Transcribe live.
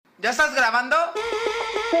¿Ya estás grabando?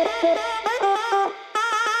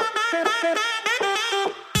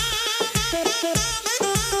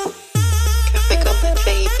 Café con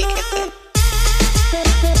Pepe y Piquete.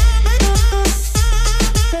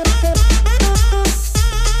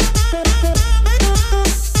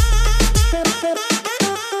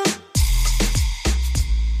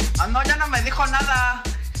 Ah, no, ya no me dijo nada.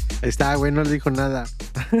 Ahí está, güey, no le dijo nada.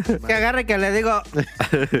 Que agarre que le digo.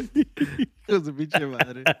 Hijo de su pinche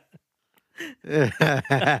madre.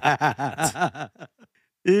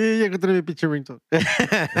 Y ya encontré mi pinche ringtone.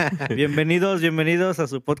 Bienvenidos a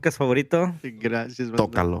su podcast favorito. Gracias, banda.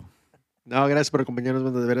 Tócalo. No, gracias por acompañarnos,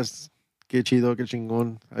 banda. De veras, qué chido, qué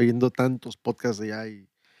chingón. Habiendo tantos podcasts allá y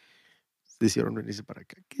se hicieron venirse para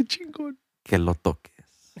acá. Qué chingón. Que lo toques.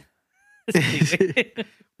 Sí, güey.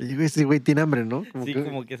 Oye, este güey tiene hambre, ¿no?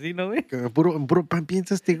 Como que sí, ¿no, güey? Que en puro pan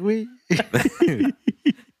piensa este güey.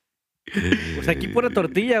 Pues aquí pura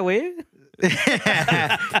tortilla, güey.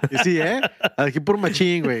 Sí, ¿eh? Aquí puro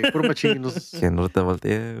machín, güey. Puro machín. Que no te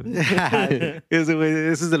voltee. Ese güey,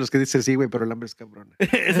 ese es de los que dice sí, güey, pero el hambre es cabrona.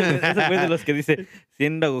 Ese güey de los que dice,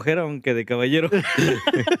 siendo agujero, aunque de caballero.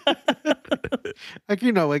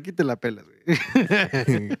 Aquí no, güey, aquí te la pelas, güey.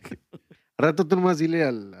 Al rato tú nomás dile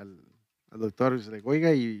al doctor, dice,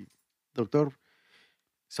 oiga, y doctor,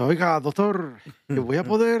 dice, oiga, doctor, yo voy a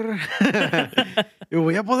poder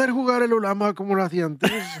jugar el ulama como lo hacía antes.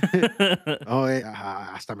 Oh,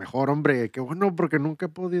 hasta mejor, hombre, qué bueno, porque nunca he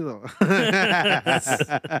podido.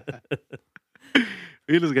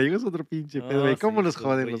 Y los gallegos otro pinche pedo, güey. ¿Cómo sí, los esos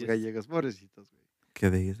joden los güeyes. gallegos? Pobrecitos, güey. ¿Qué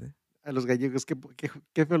dice? A los gallegos, qué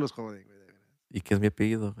feo los joden, güey. De verdad. ¿Y qué es mi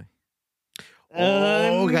apellido, güey?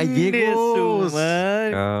 ¡Oh, ¡Ande gallegos! su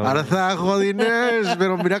madre! Arza, jodines,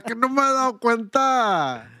 pero mira que no me he dado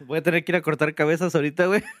cuenta. Voy a tener que ir a cortar cabezas ahorita,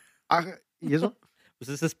 güey. Ah, ¿y eso? Pues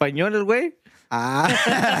es español el güey. Ah.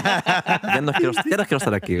 Ya no quiero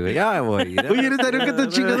estar aquí, güey. Ya me voy. Oye, ¿neta nunca te han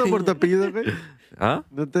chingado por tu apellido, güey? ¿Ah?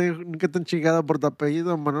 ¿Nunca te han chingado por tu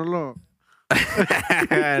apellido, Manolo?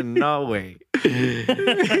 No, güey.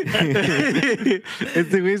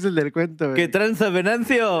 Este güey es el del cuento, güey. ¡Qué tranza,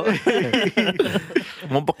 Venancio!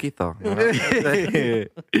 Como un poquito.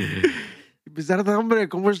 Empezar de hombre,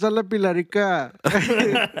 ¿cómo está la Pilarica?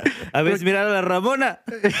 A ver, mira a la Ramona.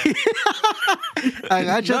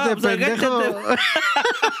 Agáchate, No, pues pendejo. agáchate.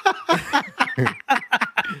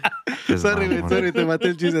 Sorry, güey, sorry, te maté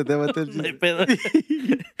el chiste. No hay pedo.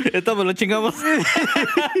 Esto me lo chingamos.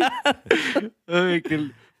 Ay,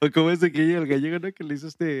 o como ese que llega el gallego, ¿no? Que le hizo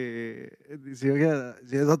dice, oiga,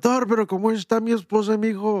 dice, doctor, pero ¿cómo está mi esposa y mi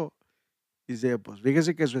hijo? Dice, pues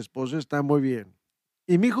fíjese que su esposo está muy bien.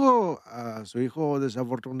 Y mi hijo, a su hijo,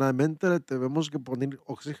 desafortunadamente, le tenemos que poner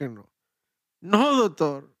oxígeno. No,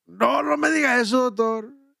 doctor. No, no me diga eso,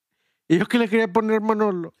 doctor. Y yo que le quería poner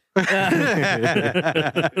Manolo.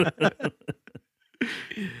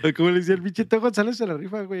 O como le decía el pinche Teo González a la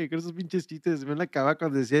rifa, güey, con esos pinches chistes. Me la acaba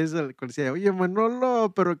cuando decía eso, cuando decía, oye,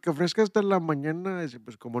 Manolo, pero que ofrezca hasta la mañana. Dice,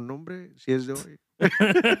 pues como nombre, si es de hoy.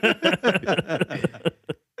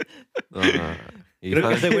 ¿Y Creo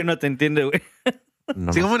que sabes? ese güey no te entiende, güey.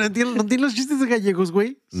 No, Sí, no. como no entienden los chistes de gallegos,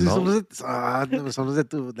 güey. Sí, No. son los de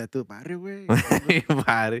tu barrio, güey.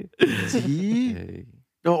 Pare. Sí. Ey.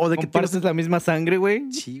 No, o de que Compartes la misma sangre,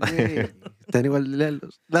 güey. Sí, güey. Están igual de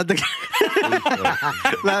los. La de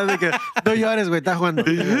que... No llores, güey, está jugando.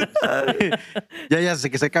 Ya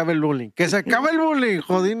sé, que se acabe el bullying. ¡Que se acabe el bullying,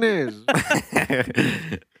 jodines!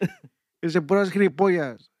 Que se puras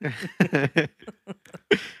gilipollas.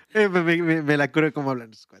 Me la curo como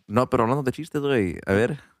hablan esos cuates. No, pero hablando de chistes, güey. A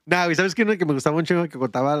ver. No, y ¿sabes qué? Uno que me gustaba un chingo que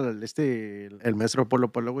contaba el maestro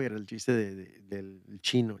Polo, güey, era el chiste del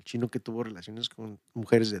chino. El chino que tuvo relaciones con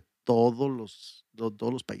mujeres de todos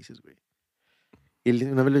los países, güey. Y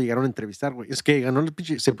una vez lo llegaron a entrevistar, güey. Es que ganó el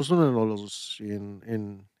pinche, se puso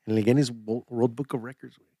en el Guinness World Book of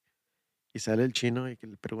Records, güey. Y sale el chino y que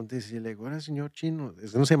le pregunta y dice, le digo, ahora señor chino.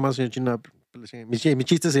 Es que no se llama señor chino. Mi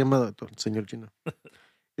chiste se llama doctor, señor chino.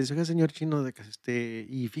 Y dice, oiga, señor chino,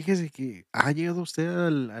 y fíjese que ha llegado usted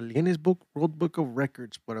al Guinness World Book of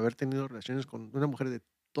Records por haber tenido relaciones con una mujer de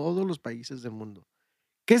todos los países del mundo.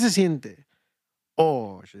 ¿Qué se siente?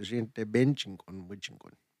 Oh, se siente bien chingón, muy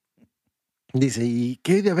chingón. Dice,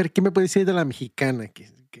 a ver, ¿qué me puede decir de la mexicana?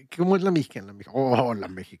 ¿Cómo es la mexicana? Oh, la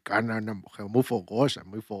mexicana, una mujer muy fogosa,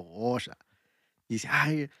 muy fogosa. Dice,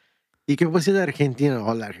 ay, ¿y qué me puede decir de Argentina?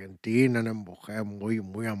 Oh, la Argentina, una mujer muy,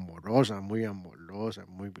 muy amorosa, muy amorosa,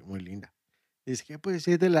 muy, muy linda. Dice, ¿qué puede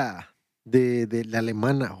decir de la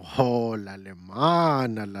alemana? Oh, la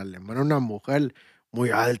alemana, una mujer muy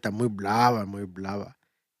alta, muy blava, muy blava.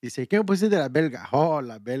 Dice, ¿qué me pusiste de la belga? Oh,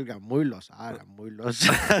 la belga, muy lozada, muy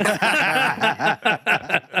lozada.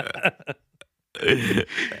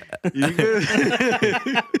 Y dijo-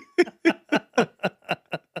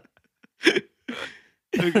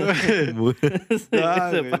 Muy-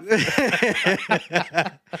 Ah, Se güey.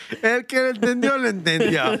 pasa. El que lo entendió, lo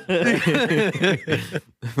entendió.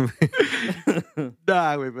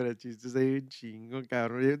 Nah, güey, pero chistes hay un chingo,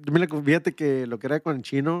 cabrón. Fíjate que lo que era con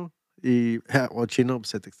chino o chino, pues,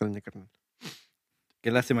 se te extraña, carnal. Qué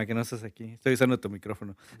lástima que no estás aquí. Estoy usando tu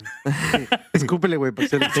micrófono. Escúpele, güey, para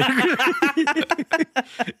hacer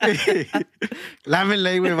lámenla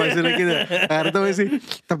ahí, güey, para hacerle que agarrarte, güey, así.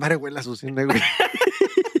 Esta madre huele a sucina, güey.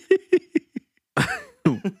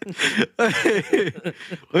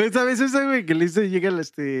 Oye, ¿sabes eso, güey? Que le dice, llega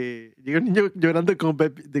un niño llorando con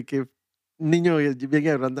de que un niño llega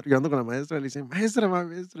llorando con la maestra, le dice, maestra,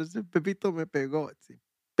 ese Pepito me pegó. Sí.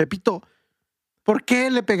 Pepito, ¿por qué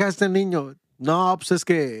le pegaste al niño? No, pues es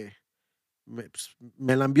que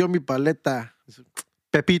me lambió mi paleta.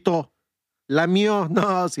 Pepito, ¿la mío?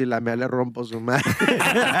 No, si la mía le rompo su madre.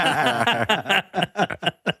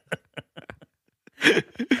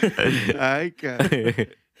 Ay, cabrón.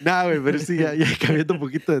 No, güey, pero sí, ya cambiando un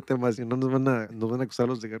poquito de tema, si no nos van a acusar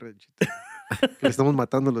los de guerra de chistes. Que le estamos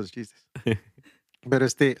matando los chistes. Pero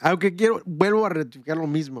aunque vuelvo a rectificar lo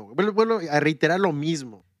mismo, vuelvo a reiterar lo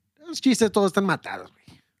mismo. Los chistes todos están matados, güey.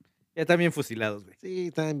 Ya están bien fusilados, güey. Sí,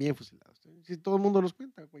 están bien fusilados. Sí, todo el mundo los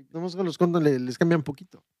cuenta, güey. Nomás que los cuentan, les cambian un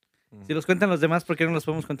poquito. Si los cuentan los demás, ¿por qué no los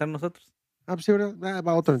podemos contar nosotros? Ah, pues sí, ¿verdad? Ah,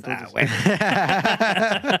 va otro entonces. bueno.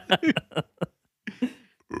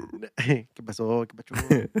 ¿Qué pasó? ¿Qué pasó?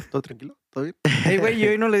 ¿Todo tranquilo? ¿Todo bien? Ey, güey, y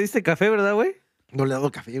hoy no le diste café, ¿verdad, güey? No le he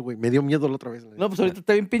dado café, güey. Me dio miedo la otra vez. No, pues ahorita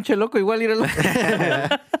está bien pinche loco. Igual ir a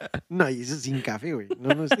No, y eso es sin café, güey.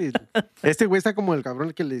 No, este güey está como el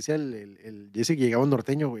cabrón que le decía el Jesse que llegaba un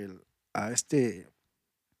norteño, güey.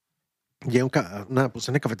 Llega una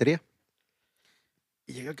cafetería.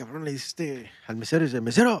 Y llega el cabrón y le dice al mesero, y dice,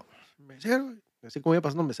 mesero. Así como iba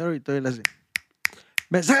pasando mesero y todavía le hace,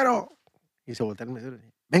 mesero. Y se voltea el mesero y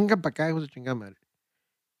dice, venga para acá, hijo de su chingada madre.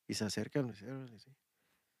 Y se acerca al mesero y dice,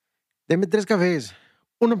 deme 3 cafés.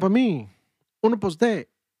 Uno para mí, uno para usted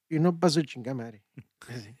y uno para su chingada madre.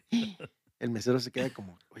 Así. El mesero se queda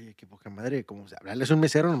como, oye, qué poca madre, como hablarle a un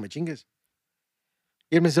mesero, no me chingues.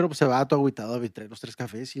 Y el mesero pues, se va todo agüitado a traer los 3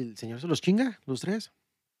 cafés y el señor se los chinga, los 3.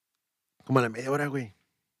 Como a la media hora, güey.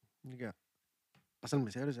 Diga, pasa el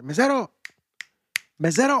mesero y dice, mesero,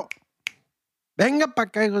 venga para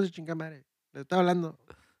acá, hijo de su chingada madre. Le está hablando.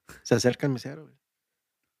 Se acerca el mesero, güey.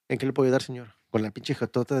 ¿En qué le puedo ayudar, señor? Con la pinche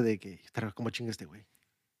jotota de que, ¿cómo chinga este güey?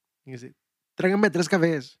 Y dice, tráigame 3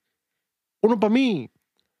 cafés. Uno para mí,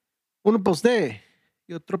 uno para usted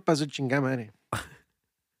y otro para su chingada madre.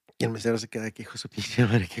 Y el mesero se queda aquí, hijo de su pinche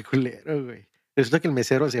madre, qué culero, güey. Resulta que el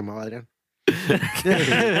mesero se llamaba Adrián.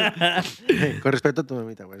 Con respeto a tu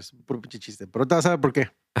mamita, güey. Es un puro pinche chiste. Pero te vas a saber por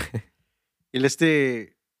qué. Y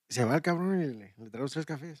se va al cabrón y le trae los 3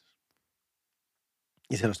 cafés.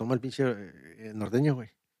 Y se los toma el pinche norteño, güey.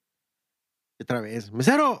 Y otra vez,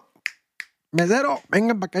 mesero,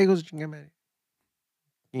 vengan para acá, hijos de chingada madre.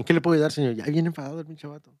 ¿Y en qué le puedo ayudar, señor? Ya viene enfadado el pinche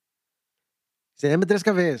vato. Dice, dame 3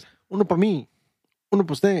 cafés. Uno para mí, uno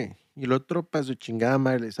para usted y el otro para su chingada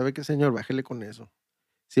madre. ¿Sabe qué, señor? Bájele con eso.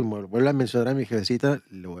 Si me vuelve a mencionar a mi jefecita,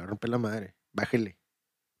 le voy a romper la madre. Bájele.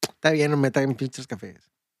 Está bien, no me traigan pinches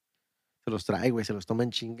cafés. Se los trae, güey. Se los toma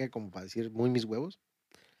en chinga como para decir muy mis huevos.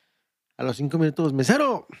 A los 5 minutos,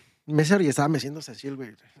 mesero, y estaba meciéndose así el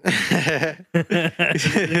güey.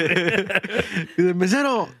 Dice,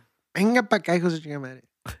 mesero, venga para acá, hijo de su chingada madre.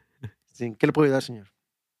 Dice, ¿qué le puedo ayudar, señor?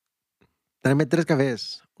 Tráeme 3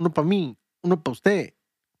 cafés. Uno para mí, uno para usted.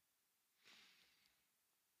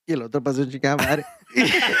 Y el otro para su chingada madre.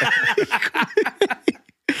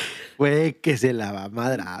 Güey, que se la va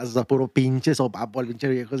madrazo, puro pinche sopapo al pinche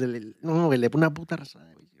viejo. No, güey, le pone una puta razón.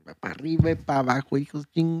 Va para arriba y para abajo, hijos,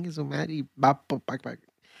 chingue su madre. Y va para.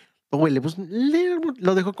 No, güey,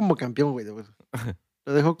 lo dejó como campeón, güey.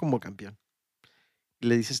 Lo dejó como campeón. Y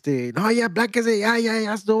le dice no, ya, pláquese, ya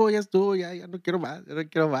estuvo, ya no quiero más,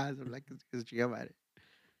 pláquese, que se chinga madre.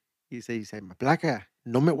 Y dice, placa,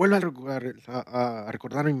 no me vuelva a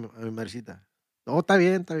recordar a mi madrecita. No, está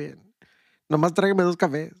bien. Nomás tráigame 2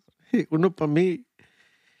 cafés. Uno para mí.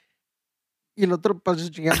 Y el otro para su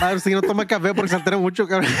chingada madre. Si no toma café porque se altera mucho,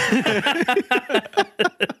 cabrón.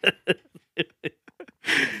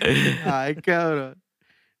 Ay, cabrón.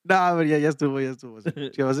 No, pero ya estuvo.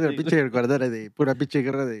 Si va a ser el pinche guardar de pura pinche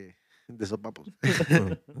guerra de sopapos.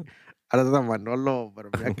 Ahora está Manolo, pero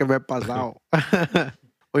mira que me he pasado.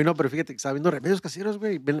 Oye, no, pero fíjate que estaba viendo Remedios Caseros,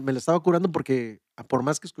 güey. Me lo estaba curando porque, por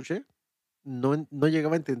más que escuché, no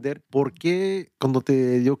llegaba a entender por qué cuando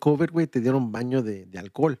te dio COVID, güey, te dieron baño de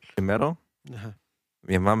alcohol. Primero, Ajá.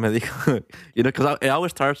 mi mamá me dijo, because it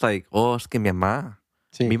always starts like, es que mi mamá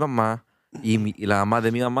y la mamá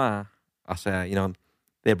de mi mamá, o sea,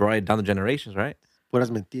 they brought it down the generations, right? Puras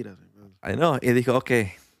mentiras. Güey. I know. Y dijo,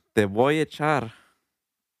 okay, te voy a echar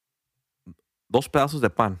 2 pedazos de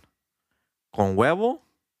pan con huevo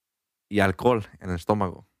y alcohol en el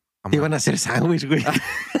estómago. Te iban a hacer sándwich, güey.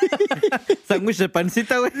 Sándwich de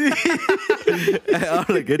pancita, güey.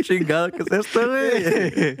 Ahora, qué chingado que es esto,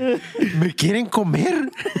 güey. ¿Me quieren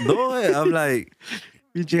comer? No, güey. I'm like,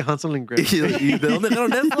 Pinche Hansel and Gretel. ¿y de dónde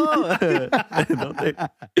sacaron eso?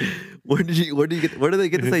 Where do they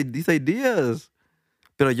get these ideas?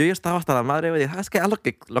 Pero yo ya estaba hasta la madre, güey. Es que haz lo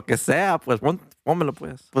que sea, pues, pónmelo,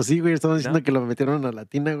 pues. Pues sí, güey, estaban diciendo que lo metieron a la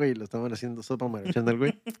tina, güey, y lo estaban haciendo sopa maruchan al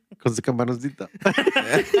güey, con su camaroncito.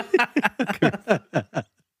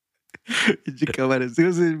 Pinche camarón. Sí,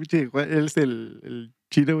 pinche Juan, él es el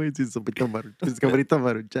chino, güey, sin sopita maruchan, sin camarito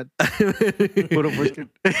maruchan. Puro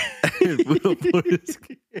pushkin. Puro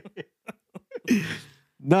pushkin.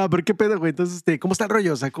 No, pero qué pedo, güey. Entonces, ¿cómo está el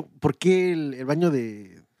rollo? O sea, ¿por qué el baño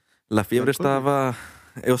de...? La fiebre estaba...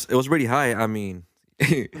 It was really high. I mean,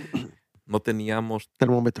 no teníamos...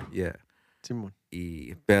 Termómetro. Yeah. Simón.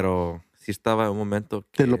 Pero sí estaba en un momento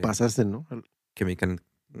que... Te lo pasaste, ¿no? Que me...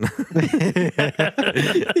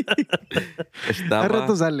 A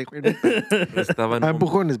rato sale, güey. Estaba en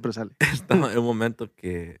empujones, pero sale. Estaba en un momento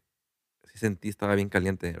que sí sentí, estaba bien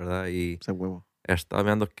caliente, ¿verdad? Y o sea, huevo. Estaba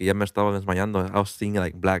viendo que ya me estaba desmayando. I was seeing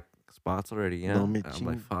like black spots already, you know? No me I'm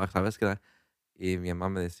like, fuck, ¿sabes qué? Y mi mamá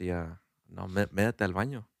me decía, no, métete al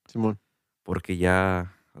baño. Simón. Porque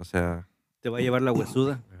ya, o sea... Te va a llevar la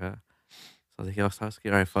huesuda. Ajá. So dije, ¿sabes qué?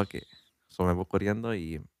 Alright, fuck it. So me voy corriendo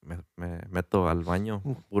y me meto al baño.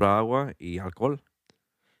 Pura agua y alcohol.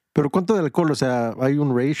 ¿Pero cuánto de alcohol? O sea, ¿hay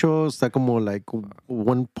un ratio? ¿Está como like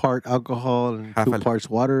 1 part alcohol and 2 parts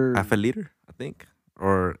water? Half a liter, I think.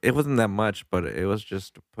 Or it wasn't that much, but it was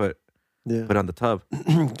just to put on the tub.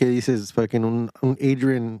 ¿Qué dices? Fucking un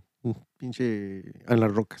Adrian pinche en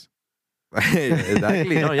las rocas.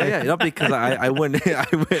 Exactly. No, yeah. No, because I went in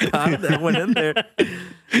there.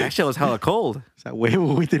 That shit was hella cold. O sea,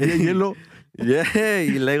 huevo, güey, tenía hielo. Yeah,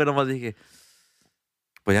 y luego nomás dije,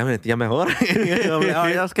 pues ya me metía mejor. Ya,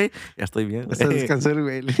 okay, ya estoy bien. Hasta descansar,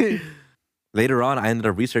 güey. Later on, I ended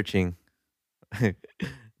up researching.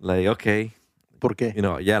 Like, okay. ¿Por qué?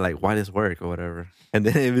 Like, why this work or whatever. And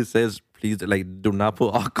then it says, please, like, do not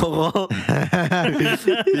put alcohol. Because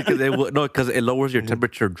it lowers your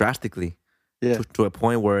temperature drastically. Yeah. To a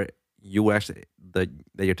point where you actually, that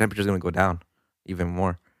your temperature is going to go down even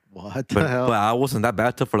more. What the hell? But I wasn't that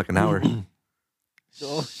bad for like an hour.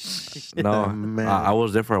 No, man. I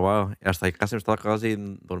was there for a while. Hasta casi me estaba casi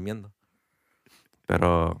durmiendo.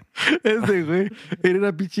 Pero... Güey, era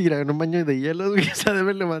una pinche gran un baño de hielo, güey. O sea, de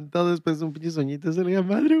haber levantado después de un pinche soñito. Se le diga,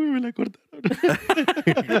 madre, güey, me la cortaron.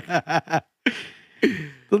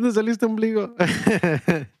 ¿Dónde salió este ombligo?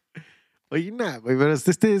 Oye, nada, güey, pero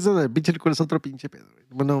eso del pinche alcohol es otro pinche pedo, güey.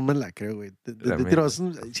 Bueno, no me la creo, güey.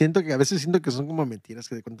 Siento que a veces son como mentiras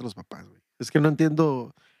que te cuentan los papás, güey. Es que no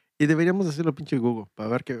entiendo. Y deberíamos hacerlo pinche Google para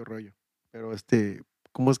ver qué rollo. Pero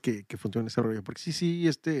 ¿cómo es que funciona ese rollo? Porque sí,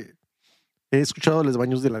 he escuchado los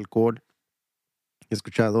baños del alcohol. He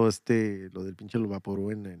escuchado lo del pinche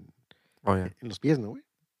vaporú en los pies, ¿no, güey?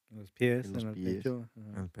 En los pies, en el pies. pecho.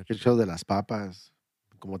 He escuchado de las papas,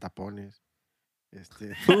 como tapones.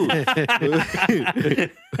 Bueno,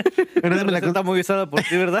 esa me la contó muy usada por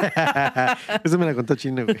ti, ¿verdad? Eso me la contó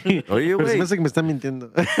Chino, güey. Oye, Pero güey. se me hace que me está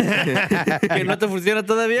mintiendo. Que no te funciona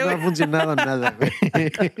todavía, güey. No ha funcionado nada, güey.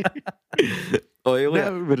 Oye, güey.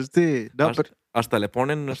 No, pero Hasta le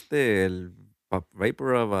ponen el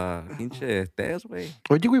vapor of pinche test, güey.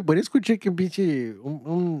 Oye, güey, por ahí escuché que un pinche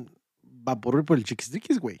un vapor por el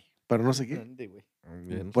chiquistriquis, güey. Pero no sé qué. ¿Dónde, güey?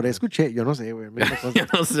 Por ahí escuché, yo no sé, güey. Yo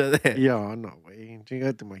no sé Yo no, güey.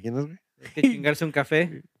 Chinga, ¿te imaginas, güey? Hay que chingarse un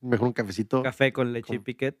café. Mejor un cafecito. Café con leche y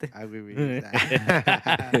piquete. Ah, güey.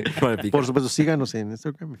 Por supuesto, síganos en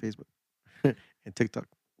Instagram y Facebook. En TikTok,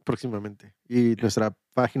 próximamente. Y nuestra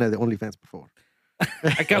página de OnlyFans, por favor.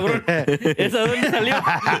 ¡Ay, cabrón! ¿Eso dónde salió?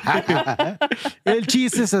 El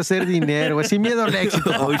chiste es hacer dinero, güey. Sin miedo al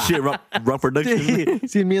éxito. Oh, shit. Raw production. Sí,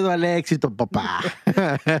 sin miedo al éxito, papá.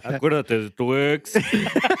 Acuérdate de tu ex.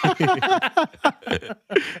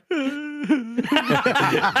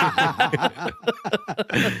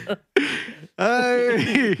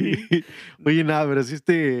 Ay. Oye, nada, pero si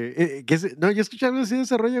no, yo escuché algo así de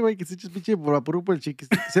ese rollo, güey, que se eches pinche por apuro por el chiqui.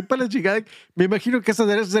 Sepa la chingada. Me imagino que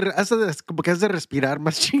como que has de respirar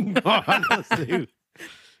más chingón. No sé, güey.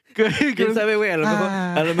 ¿Quién sabe, güey? A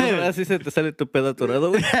lo mejor así se te sale tu pedo atorado,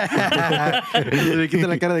 güey. Le quita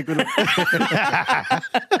la cara de culo.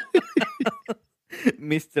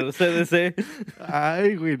 Mr. CDC.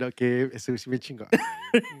 Ay, güey, no, que eso sí me chingó.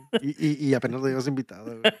 Y apenas lo llevas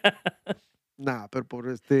invitado, güey. Nah, pero por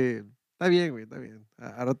está bien, güey, está bien.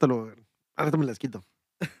 Ahora me las quito.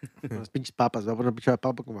 Las pinches papas, voy a poner pinche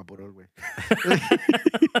papa con vaporol, güey.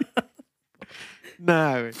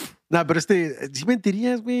 Nah, güey. Nah, pero sí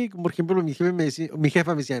mentirías, güey. Como por ejemplo, mi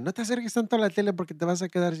jefa me decía, no te acerques tanto a la tele porque te vas a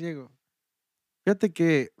quedar ciego. Fíjate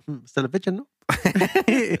que hasta la fecha, ¿no?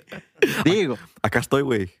 Digo. Acá estoy,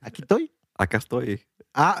 güey. ¿Aquí estoy? Acá estoy.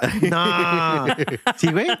 Ah, no.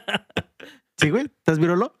 ¿Sí, güey? ¿Sí, güey? ¿Estás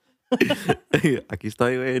virolo? Aquí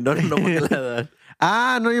estoy, güey. No, porque la edad.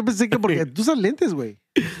 Ah, no, yo pensé que porque tú usas lentes, güey.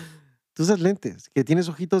 Tú usas lentes, que tienes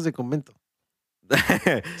ojitos de convento.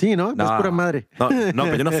 Sí, ¿no? No. Es pura madre. No,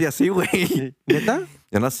 pero yo nací así, güey. ¿Neta?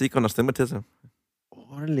 Yo nací con astigmatism.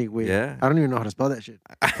 Órale, güey. Yeah. I don't even know how to spell that shit.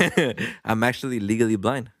 I'm actually legally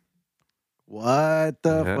blind. What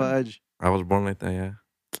the Yeah. fudge? I was born like that, yeah.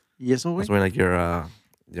 ¿Y eso, güey? That's when like your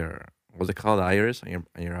what's it called, the iris on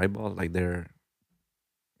your eyeball, like they're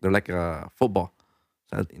like a football,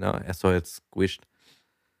 so, you know, so it's squished.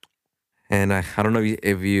 And I don't know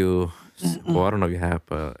if you well, I don't know if you have,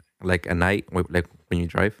 but like at night, like when you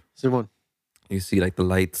drive, Simón. you see like the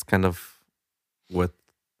lights kind of with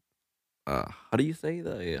how do you say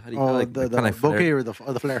how do you call it? The Kind of bokeh or the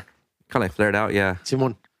flare. kind of like flared out, yeah.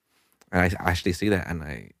 Simón. And I actually see that, and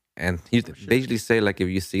they usually say like if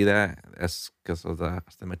you see that, that's because of the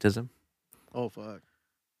astigmatism. Oh, fuck.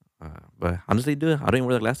 But honestly, dude, I don't even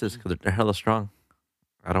wear the glasses because they're hella strong.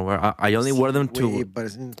 I don't wear. I only wear them Güey, to.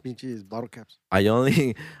 parecen pinches bottle caps. I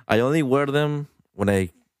only wear them when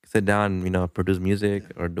I sit down, you know, produce music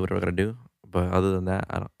or do whatever I gotta do. But other than that,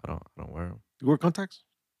 I don't wear them. You wear contacts?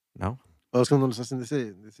 No. O es cuando los hacen de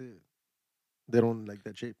ese... They don't like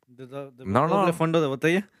that shape. No. No. Fondo de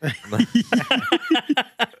botella.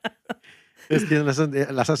 Es que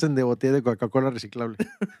las hacen de botella de Coca-Cola reciclable.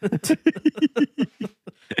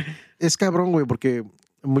 Es cabrón, güey, porque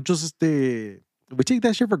muchos, we take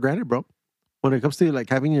that shit for granted, bro. When it comes to, like,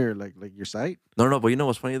 having your, like your sight. No. But you know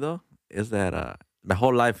what's funny though is that my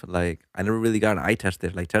whole life, like, I never really got an eye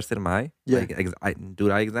tested, like tested my eye, Yeah. like I do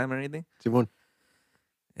an eye exam or anything. Simón.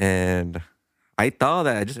 And I thought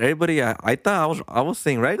that just everybody, I thought I was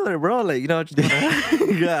saying regular, bro. Like, you know, just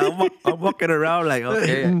yeah, I'm walking around like,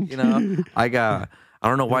 okay, you know, I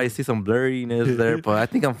don't know why you see some blurriness there, but I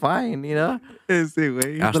think I'm fine, you know.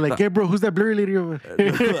 Güey. Hasta- Like, hey, bro, who's that blurry lady over?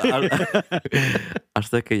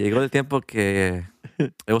 Hasta que llegó el tiempo que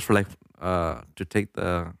it was for like to take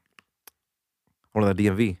the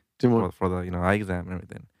DMV Simón. for the, you know, eye exam and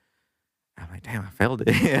everything. I'm like, damn, I failed it.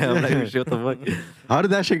 I'm like, shit, what the fuck? How did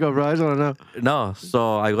that shit go, bro? I just want to know. No,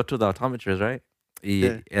 so I go to the optometrist, right?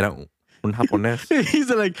 Yeah. Era un japonés. He's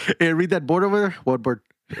like, hey, read that board over there. What board?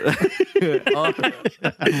 Oh,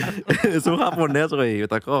 es un japonés, güey. Me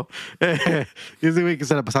tocó. Y ese güey que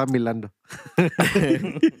se la pasaba milando.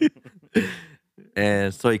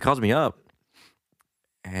 And so he calls me up.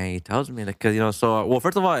 And he tells me, like, cause, you know, so, well,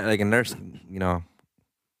 first of all, like, a nurse, you know,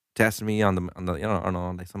 tests me on the, you know, I don't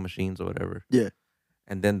know, like some machines or whatever. Yeah.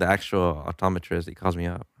 And then the actual optometrist, he calls me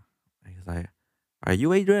up. And he's like, are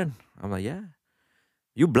you Adrian? I'm like, yeah.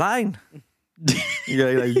 You blind. Yeah,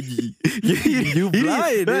 like, you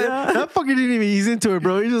blind. Yeah. That fucking didn't even ease into it,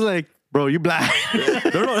 bro. He's just like, bro, you blind.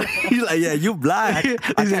 No. He's like, yeah, you blind.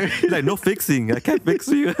 He's like, no fixing. I can't fix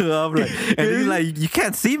you. I'm like, and he's like, you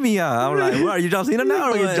can't see me. I'm like, what, are you John Cena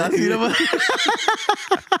now? Or what? John Cena.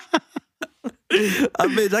 I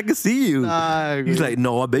bet I can see you. Nah, He's güey. like,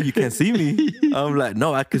 no, I bet you can't see me. I'm like,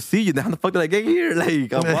 no, I can see you. Then how the fuck did I get here?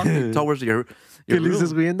 Like, I'm walking towards your ¿Qué le room.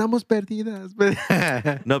 dices, güey? Andamos perdidas.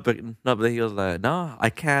 No, but then he was like, no, I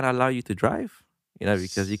can't allow you to drive, you know,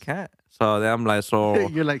 because you can't. So then I'm like, so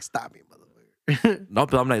You're like, stop me, motherfucker. no,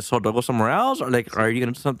 but I'm like, so do I go somewhere else, or like, are you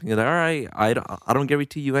gonna do something? He's like, all right, I don't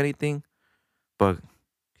guarantee you anything, but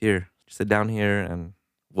here, sit down here and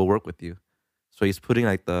we'll work with you. So he's putting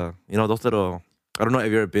like the, you know, those little, I don't know if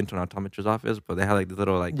you've ever been to an optometrist's office, but they have like this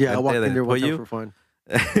little like, Yeah, I lente walked that in there they one put time you. for fun.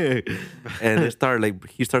 And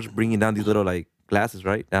he starts bringing down these little like glasses,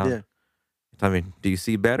 right? Down. Yeah. I mean, do you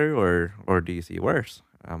see better or do you see worse?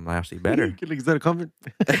 I'm like, I see better. Like, is that a comment?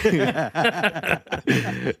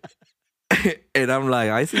 And I'm like,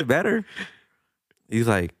 I see better. He's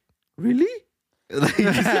like, really?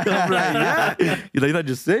 I'm like, yeah. He's like, you're not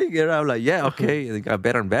just saying it. I'm like, yeah, okay. And it got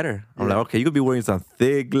better and better. I'm like, okay, you could be wearing some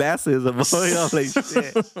thick glasses. I'm like,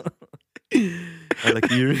 shit. I'm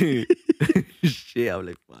like, you shit. I'm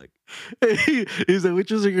like, fuck. He's like,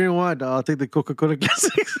 which ones are you gonna want? I'll take the Coca-Cola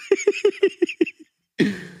classics.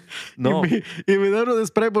 No. Y me da uno de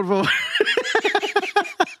spray, por favor.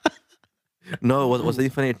 No, what's really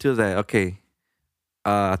funny too is that, okay,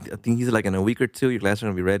 I think he's like in a week or two, your glasses are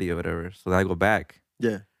gonna be ready or whatever. So then I go back.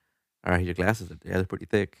 Yeah. All right, your glasses, they're pretty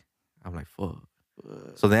thick. I'm like, fuck.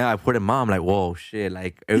 So then I put him on. I'm like, whoa, shit.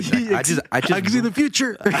 Like, I just I can see the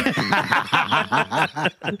future.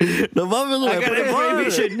 No, mom, I put him on.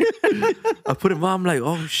 Vision. I put him on. I'm like,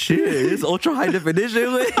 oh shit, it's ultra high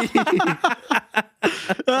definition.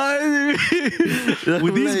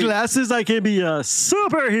 With these glasses, I can be a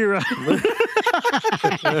superhero.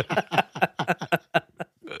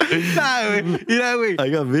 I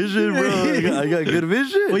got vision, bro. I got good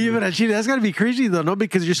vision. Well, yeah, but actually, that's gotta be crazy though, no?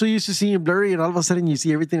 Because you're so used to seeing blurry, and all of a sudden you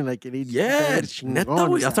see everything like in 80. Yeah, I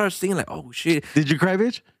started seeing like, oh shit. Did you cry,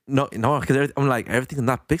 bitch? No, because I'm like, everything's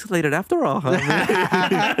not pixelated after all. Huh?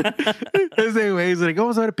 He's like,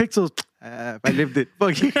 oh, so pixels. I lived it.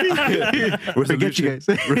 Fuck you. Forget you guys.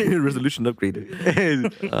 Resolution upgraded.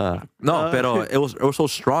 No, pero it was so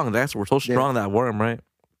strong. That's were so strong that I wore them, right?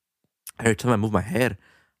 Every time I move my head,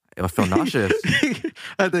 I felt nauseous.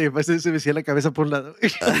 Hasta que pasé, se me hacía la cabeza por un lado.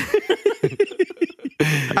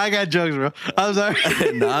 I got jokes, bro. I'm sorry.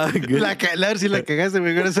 Nah, good. La cagaste,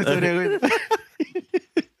 güey, con esa historia, güey.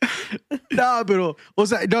 No, pero, o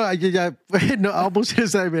sea, no, no, I almost said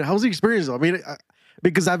that, man. How's the experience, though? I mean,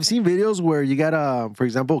 because I've seen videos where you got, for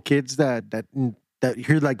example, kids that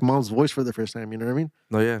hear like mom's voice for the first time, you know what I mean?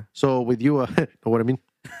 No, yeah. So with you, know what I mean?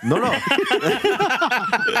 No.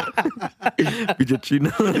 Pinche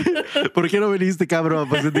chino. ¿Por qué no veniste, cabrón?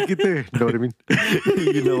 Pues te quité. Know what I mean?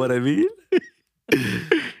 You know what I mean?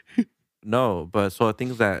 No, but so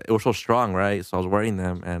things that it was so strong, right? So I was wearing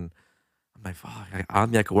them, and I'm like, fuck, I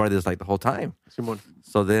could wear this like the whole time. Simón.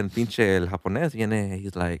 So then pinche el japonés viene,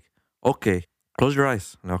 he's like, okay, close your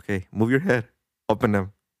eyes. I'm like, okay, move your head, open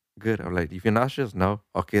them. Good. I'm like, you feel nauseous? No.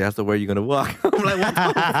 Okay, that's the way you're gonna walk. I'm like, what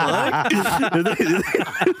the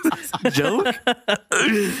fuck? Joke?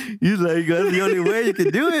 He's like, that's the only way you can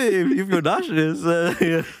do it if you feel nauseous.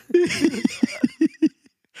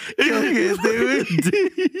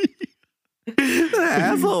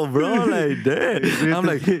 Asshole, bro. Like, damn. I'm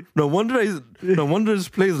like, no wonder this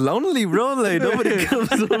place lonely, bro. Like, nobody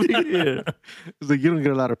comes over here. It's like, you don't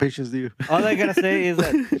get a lot of patience, do you? All I gotta say is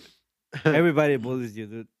that everybody bullies you,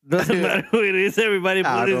 dude. Doesn't matter who it is, everybody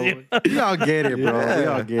bullies you. We all get it, bro. Yeah. We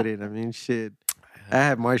all get it. I mean, shit. I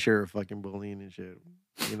had my share of fucking bullying and shit.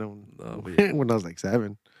 You know, when I was like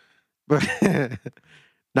 7. But,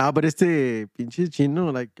 nah, but pinche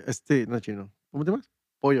chino, like, no chino. ¿Cómo te llamas?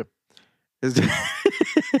 Pollo.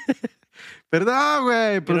 Perdón,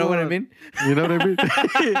 güey. You know what I mean? You know what I mean?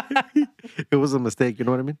 It was a mistake. You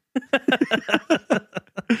know what I mean?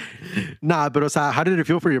 Nah, but how did it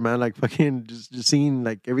feel for you, man? Like fucking just seeing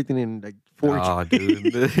like everything in like 4K. Oh,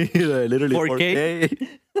 dude. Literally 4K.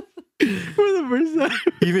 For the first time.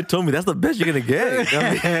 He even told me that's the best you're gonna get.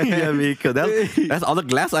 I mean, cause that's all the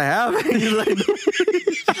glass I have. He's like,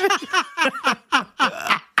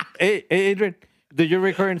 Hey, Adrian, do you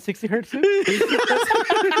record in 60 hertz too?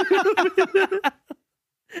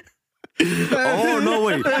 oh no,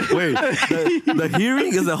 wait. The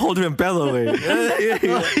hearing is a whole different pedo, way.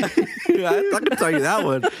 I can tell you that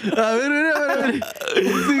one.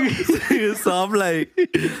 So I'm like,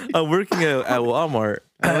 I'm working at Walmart.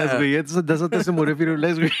 At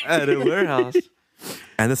a warehouse.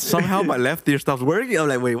 And then somehow my left ear stops working. I'm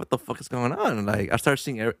like, wait, what the fuck is going on? Like, I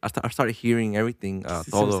started hearing everything.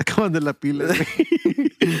 Todo. I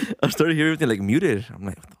started hearing everything like muted. I'm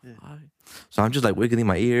like, what the fuck? So I'm just like wiggling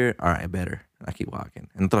my ear. All right, better. And I keep walking.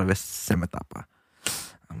 And otra vez se me tapa.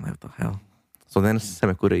 I'm like, what the hell? So then se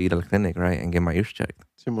me ocurre ir al clinic, right? And get my ears checked.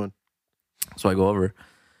 Simón. So I go over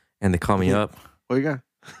and they call me up. Oiga.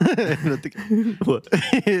 What?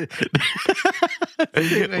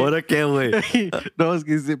 ¿Ahora qué, güey? No, es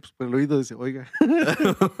que dice, pues por el oído dice, oiga.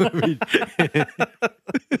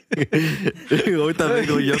 Ahorita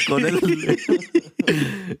vengo yo con él.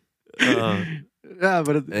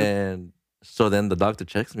 And so then the doctor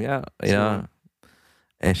checks me out, you know,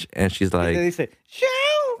 and she's like, They say,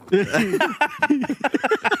 I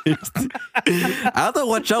have to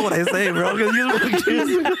watch out what I say, bro, because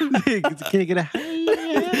Can you get a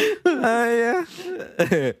yeah.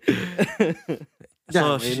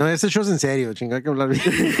 Ya, So no, ese show es en serio, chinga, que hablar.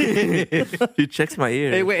 she checks my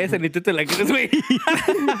ear. hey, güey, ese ni tú te la crees, güey.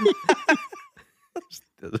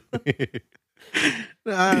 chistes.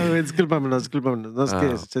 Güey, discúlpamenos. No, es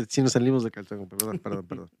que si nos salimos de calzón.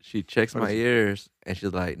 Perdón. She checks my ears and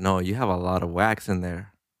she's like, no, you have a lot of wax in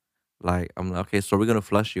there. Like, I'm like, okay, so we're going to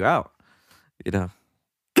flush you out. You know?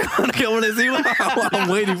 I'm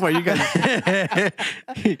waiting for you guys.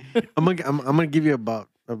 I'm gonna give you about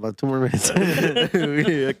 2 more minutes.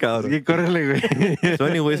 Yeah, cabrón. Sí, córrele, güey. So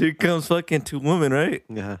anyways, here comes fucking 2 women, right?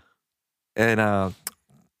 Ajá. And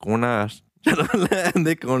con unas,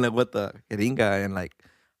 con like what the jeringa and like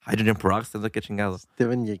hydrogen peroxide, que chingados. Te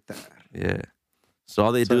va a inyectar. Yeah. So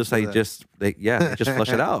all they do is like they just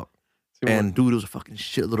flush it out. Sí, And dude, it was a fucking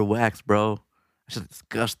shitload of wax, bro. It's just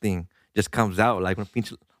disgusting. Just comes out like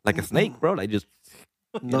like a snake, bro. Like just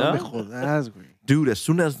no know? me jodas, güey. dude. As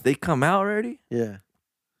soon as they come out already, Yeah.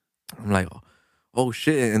 I'm like, oh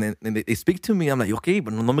shit. And then they speak to me. I'm like, okay,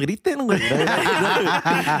 but no me griten, güey.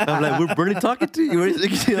 I'm like, we're barely talking to you.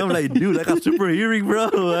 I'm like, dude, I got super hearing, bro.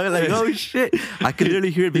 I'm like, oh shit. I could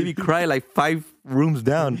literally hear a baby cry like 5 rooms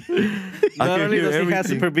down. Not only does he have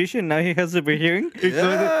supervision, now he has super hearing.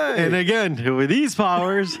 Yeah. And again, with these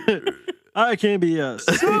powers, I can be a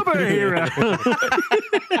superhero.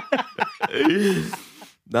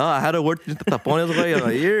 No, I had to work with tapones, güey, on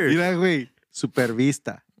my ears. Mira, güey, super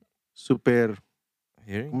vista, super,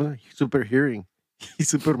 Hearing? ¿cómo se llama? Super hearing y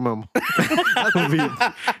super mamá.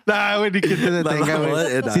 Nah, güey, ni que te detenga,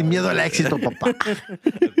 güey. No. Sin miedo al éxito, papá.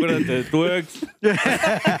 Acuérdate de tu ex.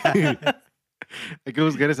 Hay que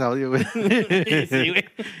buscar ese audio, güey. Sí, güey.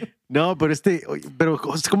 No, pero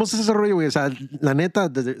 ¿cómo se ese rollo, güey? O sea, la neta,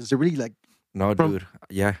 is it really like No, From- dude.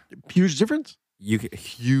 Yeah. huge difference? You get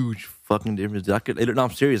huge fucking difference. No,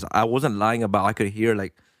 I'm serious. I wasn't lying about I could hear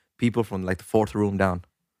like people from like the 4th room down.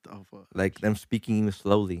 Oh, fuck. Like them speaking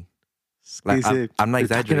slowly. Like, Dice, I'm not "You're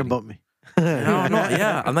talking exaggerating." about me. No,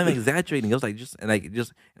 yeah. I'm not even exaggerating. It was like just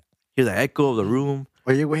hear the echo of the room,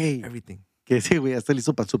 Oye, güey, everything. que sí, güey, hasta le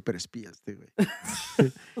hizo para super espías, güey.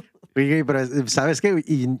 Oye, pero ¿sabes qué, güey?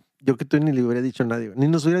 Y yo que tú ni le hubiera dicho a nadie, güey. Ni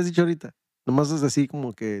nos hubieras dicho ahorita. Nomás es así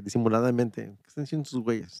como que disimuladamente. ¿Qué están haciendo sus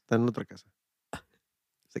güeyes? Están en otra casa.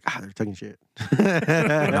 It's like, they're talking shit.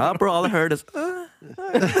 Nah, bro, all I heard is,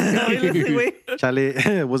 Chale,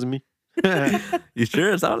 it wasn't me. you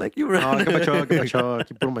sure? It sounded like you were. No, ¿qué pasó?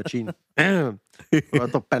 Aquí puro machín.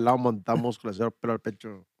 Cuánto pelado montamos con el pelo al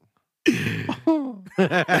pecho. Sí,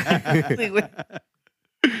 güey.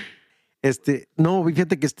 No,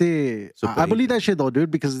 fíjate que Super I believe that shit though, dude,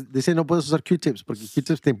 because they say no puedes usar Q-tips porque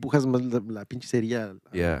Q-tips te empujas más la pinche cerilla.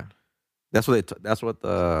 Yeah. That's what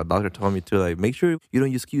the doctor told me too. Like, make sure you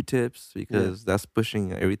don't use Q-tips because that's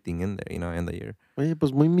pushing everything in there, you know, in the ear. Oye,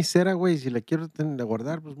 pues muy misera, güey. Si la quiero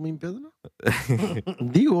guardar, pues muy pedo, ¿no?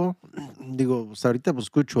 Digo, pues ahorita pues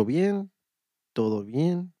escucho bien, todo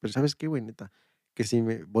bien, pero ¿sabes qué, güey? Neta, que si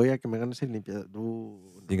me voy a que me ganes el limpiador.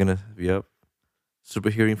 You're gonna be up super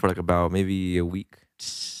hearing for like about maybe a week,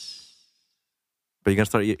 but you're gonna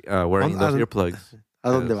start wearing those earplugs.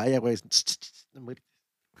 A donde vaya, güey.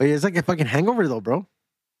 Oye, it's like a fucking hangover, though, bro.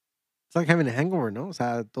 It's like having a hangover, ¿no? O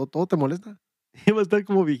sea, todo te molesta. Y va a estar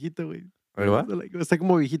como viejito, güey. Wait, what? Va a estar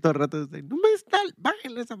como viejito al rato. No me está,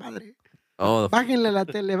 bájenle esa madre. Oh, Bájenle la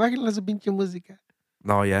tele, bájenle su pinche música.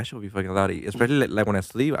 no, yeah, it should be fucking loud. Especially like when I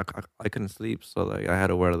sleep, I couldn't sleep, so like I had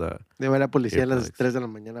to wear the. Le va la policía a las Earplugs. 3 de la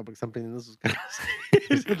mañana porque están prendiendo sus carros.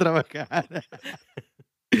 Irse a trabajar.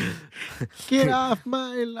 Get off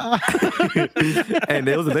my lawn. And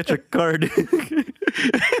it was an electric car. dude.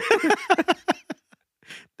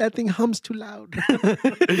 That thing hums too loud.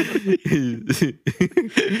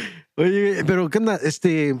 Oye, pero ¿qué onda?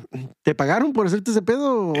 ¿Te pagaron por hacerte ese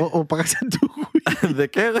pedo o pagaste tú, güey? ¿De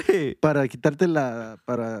qué, güey? Para quitarte la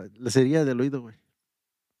cerilla del oído, güey.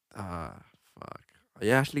 Fuck.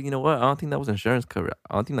 Yeah, actually, you know what? I don't think that was insurance covered.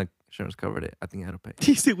 I don't think like insurance covered it. I think I had to pay.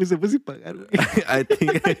 Dice, güey, se fue sin pagar, güey. I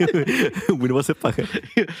think we no vas a pagar.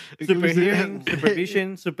 Super hearing,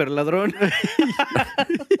 supervision, super ladrón.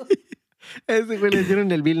 Ese güey le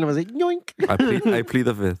dieron el bill nomás de ñoink. I plead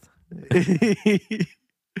the fifth.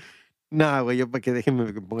 No, güey, yo para que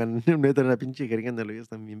déjenme que pongan una pinche jeringa en el oído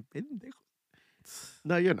están bien pendejos.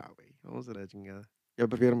 No, yo no, güey. Vamos a la chingada. Yo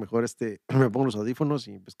prefiero mejor me pongo los audífonos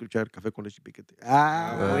y escuchar café con leche y piquete.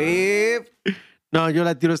 Güey. No, yo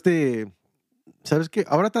la tiro ¿sabes qué?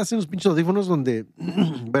 Ahora te hacen unos pinches audífonos donde,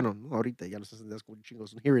 bueno, no ahorita ya los hacen como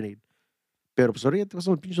chingos, un hearing aid. Pero pues ahora ya te vas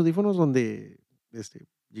a unos pinches audífonos donde,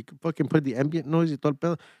 you can fucking put the ambient noise y todo el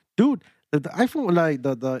pedo. Dude, the iPhone, like,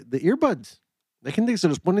 the earbuds. La gente que se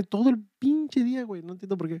los pone todo el pinche día, güey. No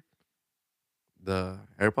entiendo por qué. The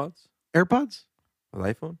AirPods? AirPods. The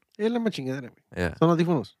iPhone? Es la más chingadera, güey. Yeah. Son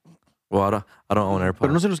audífonos. Well, I don't own AirPods.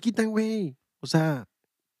 Pero no se los quitan, güey. O sea,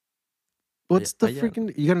 What's the I-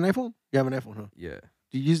 freaking... You got an iPhone? You have an iPhone, huh? Yeah.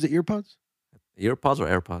 Do you use the earpods? Earpods or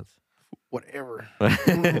AirPods? Whatever.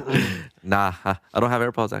 Nah, I don't have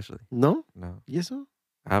AirPods actually. No? No. ¿Y eso?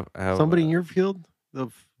 I have Somebody in your field?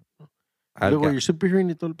 Of... I have, Luego, ga- you're super hearing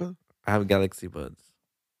y todo el pedo. I have Galaxy Buds.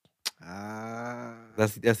 Ah.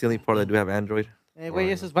 That's the only part I do have Android.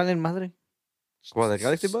 Güey, esos valen madre. Well, the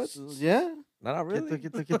Galaxy Buds? Yeah. Not really.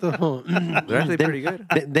 Quieto. They're actually pretty good.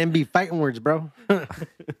 Then be fighting words, bro.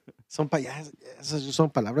 Son esas son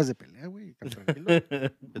palabras de pelea, güey. Tranquilo.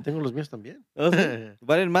 Yo tengo los míos también.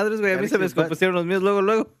 Valen madres, güey. A mí se me Galaxy Buds. descompusieron los míos luego.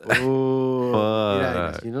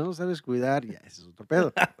 Mira, si no sabes cuidar, ya, ese es otro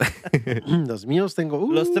pedo. Los míos tengo...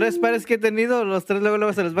 Los 3 pares que he tenido, los 3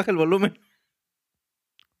 luego se les baja el volumen.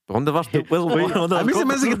 ¿Dónde vas tú, pues, güey? ¿Dónde A vas mí se me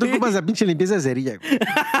compras, hace que tú güey? ocupas la pinche limpieza de cerilla, güey.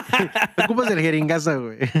 Ocupas el jeringaza,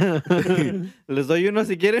 güey. Les doy uno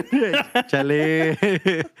si quieren. Chale.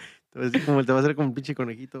 Te va a hacer como un pinche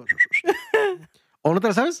conejito. ¿O no te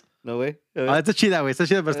la sabes? No, güey. Está chida, güey. Está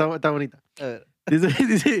chida, pero está bonita. A ver.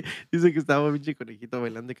 Dice que estaba un pinche conejito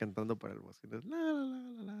bailando y cantando para el bosque. La,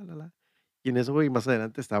 la, la, la, la. Y en eso, güey, más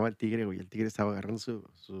adelante estaba el tigre, güey. El tigre estaba agarrando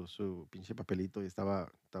su pinche papelito y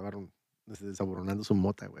estaba desaboronando su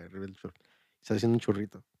mota, güey. Arriba del churro. Estaba haciendo un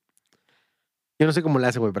churrito. Yo no sé cómo le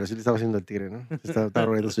hace, güey, pero sí le estaba haciendo el tigre, ¿no? Estaba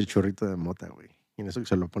rodeando su churrito de mota, güey. Y en eso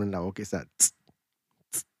se lo pone en la boca y está...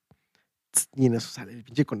 Y en eso sale el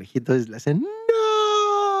pinche conejito y le hace... No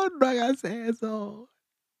hagas eso.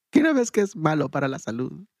 ¿Qué no ves que es malo para la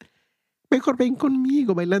salud? Mejor ven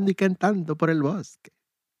conmigo bailando y cantando por el bosque.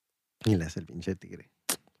 Y le hace el pinche tigre.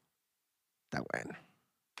 Está bueno.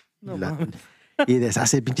 No, Y mames. y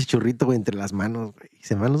deshace el pinche churrito, güey, entre las manos, güey. Y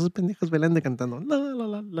se van los dos pendejos bailando y cantando. La, la,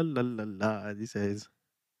 la, la, la, la, la, dice eso.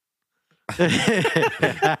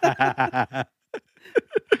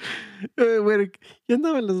 Bueno, y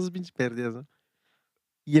andaban los dos pinches perdidos, ¿no?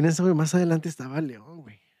 Y en eso, güey, más adelante estaba el león,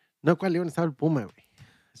 güey. No, ¿cuál león? Estaba el puma, güey.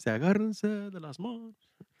 Se agárrense de las manos.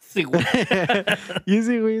 Sí, güey. Y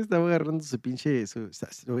ese güey estaba agarrando su pinche... Ese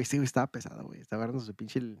güey estaba pesado, güey. Estaba agarrando su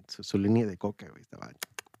pinche... Su línea de coca, güey. Estaba...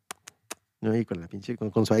 No, y con la pinche...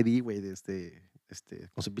 Con su ID, güey, de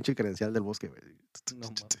con su pinche credencial del bosque, güey. No,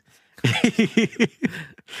 mames.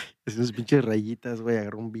 Haciendo sus pinches rayitas, güey.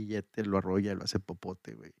 Agarra un billete, lo arrolla, lo hace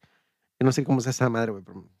popote, güey. Yo no sé cómo es esa madre, güey,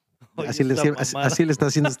 pero... Oye, Así le, esa mamada. así le está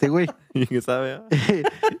haciendo este güey. ¿Y qué sabe? ah?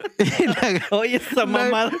 Oye, esa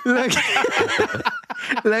mamada.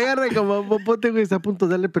 La agarra como popote, güey. Está a punto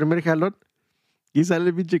de darle el primer jalón. Y sale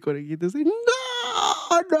el pinche conejito y dice, no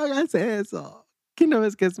hagas eso. ¿Qué no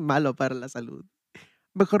ves que es malo para la salud?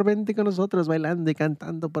 Mejor vente con nosotros bailando y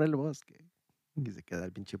cantando por el bosque. Y se queda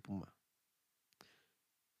el pinche puma.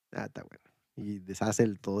 Ah, está bueno. Y deshace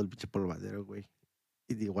todo el pinche polvadero, güey.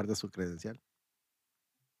 Y guarda su credencial.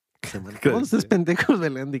 Se manda todos estos pendejos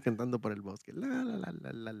bailando y cantando por el bosque. La, la, la,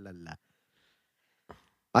 la, la, la, la.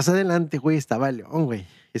 Más adelante, güey, estaba el león, güey.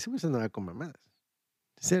 Ese güey se andaba con mamadas.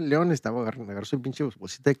 Ese león estaba agarró su pinche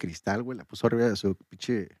bolsita de cristal, güey. La puso arriba de su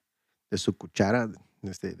pinche... De su cuchara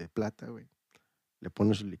de plata, güey. Le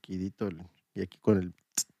pone su liquidito y aquí con el...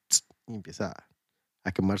 Y empieza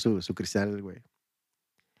a quemar su cristal, güey.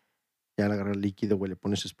 Ya le agarra el líquido, güey. Le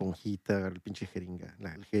pone su esponjita, agarra el pinche jeringa.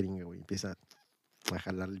 El jeringa, güey. Empieza a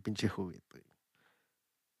jalar el pinche juguete, güey.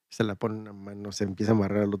 Se la pone en la mano, se empieza a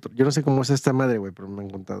amarrar al otro. Yo no sé cómo es esta madre, güey, pero me han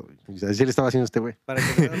contado, güey. O sea, así le estaba haciendo este güey. Para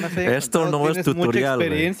que nada más haya Esto contado, no es tienes tutorial, mucha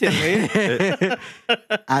güey. experiencia, güey.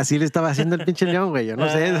 Así le estaba haciendo el pinche león, güey. Yo no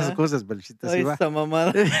sé esas Ah. cosas, pero el chiste así Ay, va. esa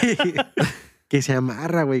mamada. Que se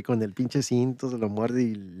amarra, güey, con el pinche cinto, se lo muerde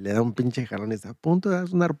y le da un pinche jalón. Está a punto de dar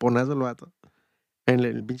un arponazo al vato.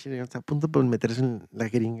 El pinche león está a punto de meterse en la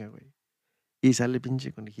jeringa, güey. Y sale el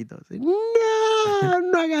pinche conejito así, no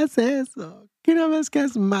hagas eso. ¿Qué no ves que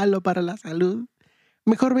es malo para la salud?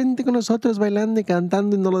 Mejor vente con nosotros bailando y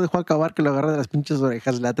cantando. Y no lo dejó acabar, que lo agarra de las pinches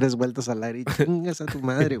orejas, le da 3 vueltas al aire y chingas a tu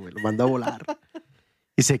madre, güey. Lo mandó a volar.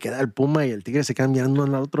 Y se queda el puma y el tigre se quedan mirando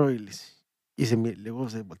uno al otro y luego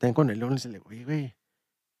se voltean con el león y se le dice, oye, güey,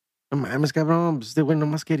 no mames, cabrón, pues este güey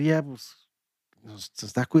nomás quería, pues, nos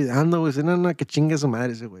está cuidando, güey. Dice, no, que chingue su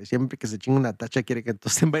madre ese güey. Siempre que se chinga una tacha quiere que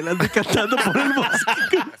todos estén bailando y cantando por el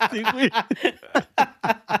bosque. Sí, güey.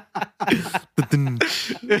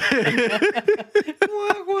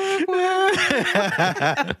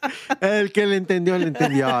 El que le entendió, le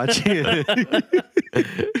entendió.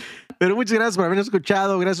 Pero muchas gracias por habernos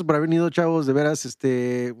escuchado. Gracias por haber venido, chavos. De veras,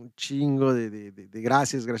 un chingo de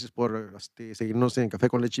gracias. Gracias por seguirnos en Café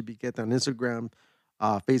con Leche y Piqueta en Instagram,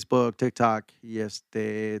 Facebook, TikTok. Y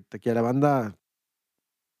aquí a la banda.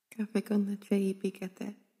 Café con leche y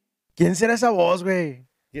piquete. ¿Quién será esa voz, güey?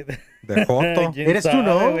 De Joto. ¿Quién ¿Eres tú, sabe,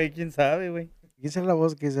 no? güey? ¿Quién sabe, güey? ¿Quién será la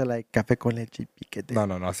voz que dice like café con leche y piquete? No,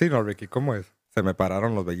 así no, Ricky. ¿Cómo es? Se me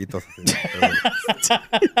pararon los vellitos así.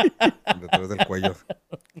 Detrás del cuello.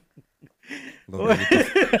 Los vellitos.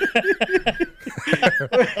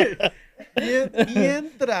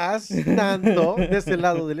 Mientras tanto, de este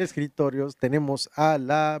lado del escritorio tenemos a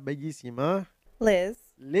la bellísima Liz.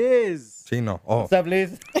 Liz. Chino. Oh, What's up,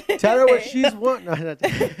 Liz? Tell her what she's want. No, no.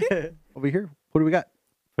 Over here, what do we got?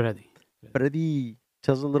 Freddy. Freddie,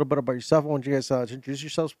 tell us a little bit about yourself. Why don't you guys introduce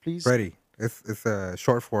yourselves, please? Freddy. It's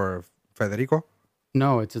short for Federico.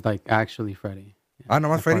 No, it's like actually Freddy. Ah,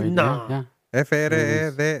 nomás Freddy. No. Yeah.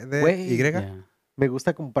 F-R-E-D-D-Y. Yeah. Me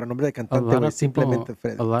gusta como para nombre de A cantante, lot güey. of Simplemente people,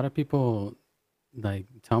 Freddy. a lot of people like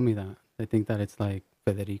tell me that. They think that it's like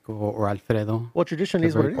Federico or Alfredo. Well, traditionally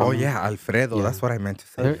is what it is. Oh, yeah, Alfredo. Yeah. That's what I meant to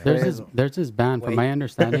say. There's this band. From Wait. my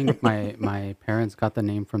understanding, my parents got the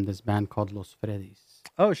name from this band called Los Freddys.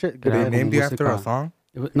 Oh, shit. Good Era They band. named you after a música. song?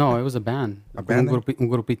 No, it was a band. A Un, band? un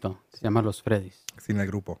grupito. Se llama Los Freddys. Sin el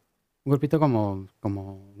grupo. Un grupito como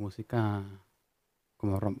música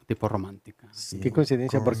como tipo romántica. Qué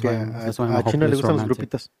coincidencia, Con- porque That's why I'm a Chino le hopeless gustan los romantic.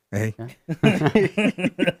 grupitos. Hey,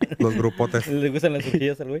 Yeah. los grupotes. ¿Le gustan las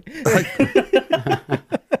horquillas al güey?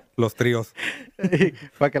 Los tríos.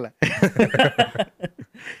 Pácala.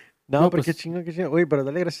 No, No, pero pues- qué chingo, qué chingo. Oye, pero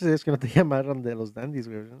dale gracias a Dios que no te llamaron de los dandies,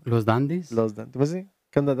 güey. ¿No? Los Dandies. Los dandies. Pues sí,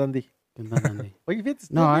 ¿qué onda, dandy? ¿Qué onda, dandy? Oye, fíjate,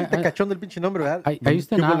 No, no, I- te I- cachondo el pinche nombre, ¿verdad? I used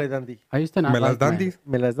to ¿Qué not- huele, dandy? I used to not ¿Me las like dandies?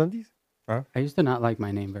 ¿Me las dandies? I used to not like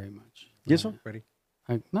my name very much. ¿Y eso? Freddy.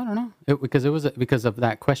 I don't know. Because it was because of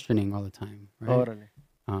that questioning all the time, right? Órale.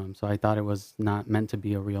 So I thought it was not meant to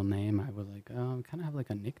be a real name. I was like, oh, I kind of have like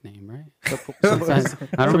a nickname, right?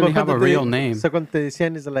 I don't really have a real name. So cuando te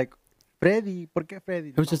decían, es like, Freddy, ¿por qué Freddy?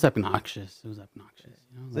 It was just obnoxious. It was obnoxious,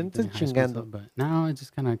 you know. Then Like during estás high school chingando. stuff, but now I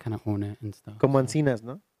just kind of own it and stuff. Como so- Ancinas,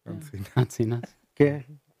 ¿no? Sí. Ancinas. ¿Qué?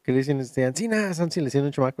 Que le dicen, Ancinas, le decían a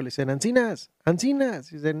un chamaco, le decían, Ancinas.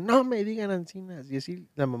 Y dicen, no me digan Ancinas. Y así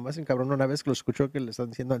la mamá se encabronó una vez que lo escuchó que le están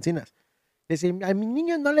diciendo Ancinas. Le dice, a mi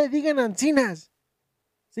niño no le digan Ancinas.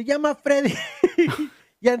 Se llama Freddy.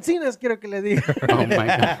 Y Ancinas quiero que le digan. Oh my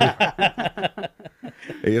god.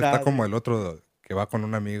 Ella está Ah, como el otro que va con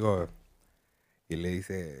un amigo y le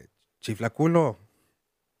dice, chiflaculo.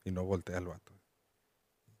 Y no voltea el vato.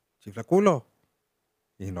 Chiflaculo.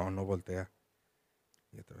 Y no voltea.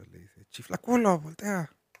 Y otra vez le dice, chiflaculo,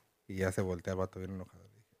 voltea. Y ya se voltea el vato bien enojado.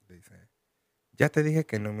 Le dice, ya te dije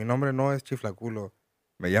que mi nombre no es chiflaculo.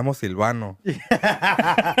 Me llamo Silvano.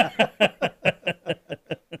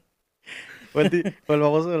 O el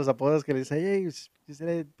baboso de los apodos que le dice, hey,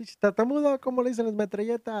 pinche tartamudo, ¿cómo le dicen las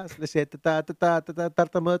metralletas? Le dice,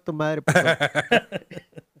 tartamudo de tu madre. puto".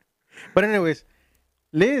 But anyways,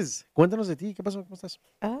 Liz, cuéntanos de ti, ¿qué pasó? ¿Cómo estás?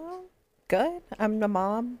 Oh, good. I'm a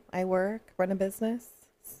mom. I work, run a business.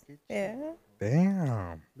 Yeah.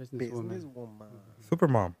 Damn. Businesswoman. Businesswoman. Super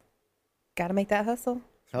mom. Gotta make that hustle.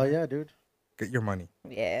 Oh, yeah, dude. Get your money.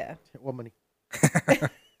 Yeah. What money?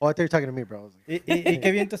 Oh, I thought you were talking to me, bro. I was like, ¿Y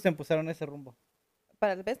qué vientos te impulsaron ese rumbo?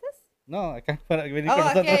 ¿Para el business? No, acá, para venir Oh, con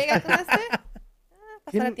aquí nosotros. llegaste con este. Pasar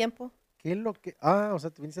 ¿Quién- el tiempo. ¿qué es lo que...? Ah, o sea,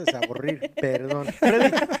 te viniste a desaburrir. Perdón.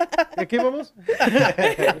 Freddy, ¿de qué vamos?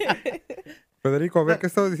 Federico, a ver, ¿qué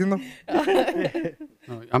estabas diciendo?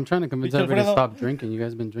 No, I'm trying to convince Bicho everybody to Alfredo. stop drinking. You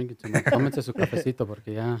guys been drinking too much. Tómense su cafecito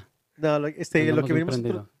porque ya. No, lo que Andamos venimos... muy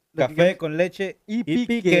prendidos. Café con leche Y y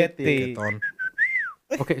piquete. piquete. Tetón.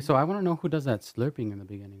 Okay, so I want to know who does that slurping in the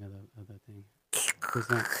beginning of the thing. Who's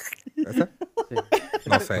that? ¿Ese? Sí.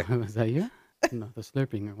 No sé. Was that you? No, the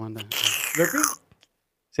slurping. I wonder.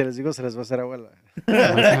 Se les digo, se les va a hacer agua.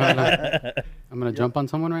 I'm gonna jump on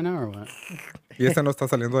someone right now or what? Y ese no está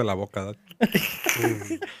saliendo de la boca. ¿verdad?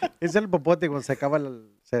 Es el popote cuando se acaba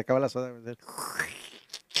la soda. güey.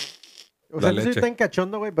 O La sea, no soy leche. tan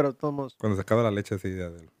cachondo, güey, pero todos. Cuando se acaba la leche así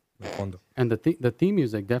del fondo. And the theme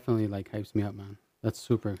music definitely like hypes me up, man. That's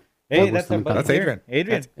super. Hey, Me that's gusta, me about encanta. That's Adrian.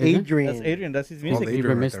 Adrian. Adrian. That's Adrian. That's his Oh, music. Adrian He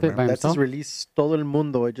right remixed there, it by man. That's his himself. release. Todo el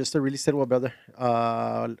mundo. It just released it, what, brother?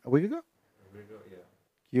 A week ago?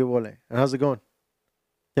 ¿Qué vole? And how's it going?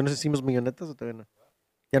 ¿Ya nos hicimos millonetas o todavía no?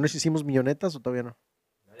 ¿Ya nos hicimos millonetas o todavía no?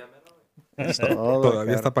 Es todo, Todavía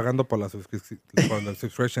cara. está pagando por la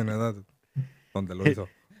subscription, ¿verdad? Donde lo hizo.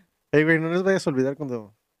 Hey, güey, no les vayas a olvidar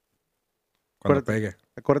cuando... Cuando Acuérdate. pegue.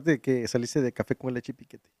 Acuérdate de que saliste de café con leche y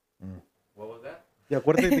piquete. Mm. Y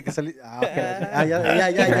acuérdate de que saliste... Ah, ok.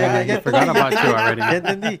 Ya I forgot about you already. Ya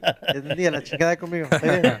entendí, a la chingada conmigo.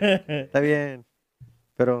 Está bien.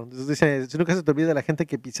 Pero entonces dice, si nunca se te olvida la gente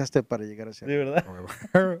que pisaste para llegar hacia De ahí. verdad. A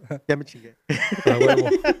huevo. Ya me chingué. A huevo.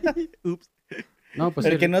 Ups. No, pues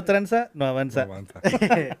El sí, que no tranza, no No avanza. avanza.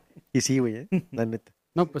 Y sí, güey, la neta.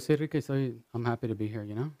 no, pues sí, Ricky, I'm happy to be here,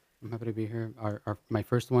 you know? I'm happy to be here. My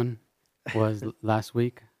first one was last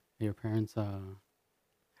week. Your parents'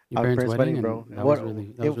 parents' wedding, and bro. That was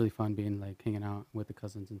really fun being like hanging out with the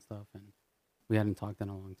cousins and stuff, and we hadn't talked in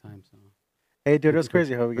a long time. So Hey, dude, Thank it's you for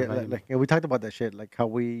crazy how we get inviting me. like we talked about that shit, like how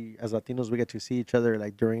we as Latinos we get to see each other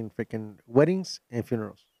like during freaking weddings and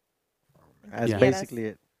funerals. That's Yeah. basically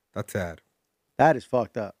it. That's sad. That is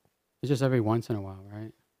fucked up. it's just every once in a while,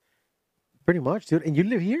 right? Pretty much, dude. And you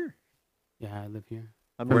live here. Yeah, I live here.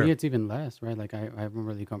 I For mean, me, it's even less, right? Like I haven't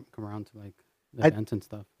really come around to like the I- events and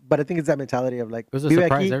stuff. but I think it's that mentality of like It was a vive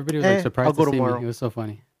surprise. aquí, Everybody was like surprised I'll go to see tomorrow. me. It was so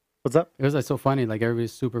funny. What's up? It was like so funny. Like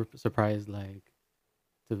everybody's super surprised,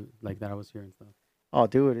 like that I was here and stuff. Oh,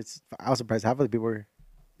 dude, I was surprised half of the people were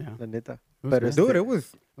Yeah, la neta. it was But good. it's- Dude, it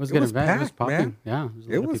was It was a it good was event. It was packed, popping. man. Yeah, there was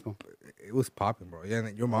a It lot of was people. it was popping, bro. Yeah,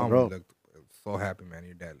 and your mom bro. looked so happy, man.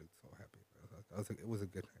 Your dad looked so happy. It was a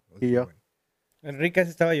good time. It was Y a yo. good Enrique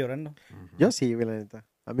se estaba llorando. one. Yo sí, güey, la neta.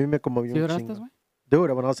 A mí me conmovió ¿Sí un lloraste, chingo. güey?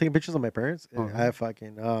 Dude, when I was taking pictures of my parents, Oh, I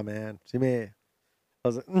fucking, oh man, sí me, I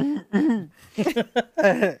was like,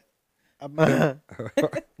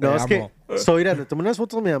 no, Te es que, amo. mira, le tomé unas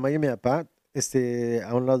fotos a mi mamá y a mi papá,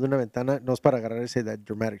 a un lado de una ventana, no es para agarrar ese that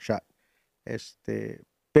dramatic shot,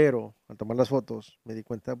 pero al tomar las fotos me di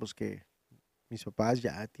cuenta, pues, que mis papás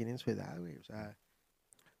ya tienen su edad, güey, o sea,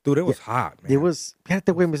 Dude, it was hot, man. it was,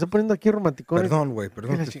 fíjate, güey, me estoy poniendo aquí romántico. Perdón, güey,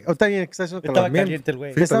 perdón. Oh, está bien, que está haciendo Estaba calor. Bien. caliente el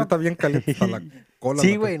güey. Sí, está bien caliente hasta la cola.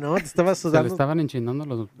 Sí, la- güey, no, te estabas Se le sudando. estaban enchinando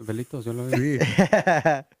los velitos. Yo lo vi. Sí,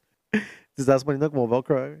 Te estabas poniendo como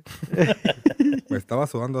velcro, güey. me estaba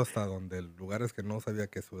sudando hasta donde lugares que no sabía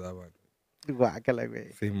que sudaban. Guácala,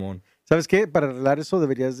 güey. Simón. ¿Sabes qué? Para arreglar eso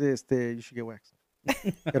deberías de, you should get wax.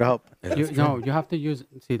 It'll help. You have to use.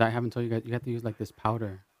 See, I haven't told you guys. You have to use like this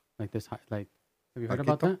powder, like this, like. Have you heard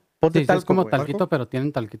about ¿Talquito? that? Ponte Sí, es talco, como güey. talquito, pero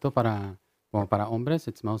tienen talquito como para hombres.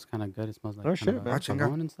 It smells kind of good. It smells like Oh, kind shit, of man. Ah, chinga.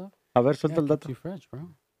 cologne and stuff. A ver, Yeah, suelta el keeps dato. you fresh,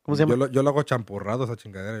 bro. ¿Cómo se llama? Yo lo hago champurrado esa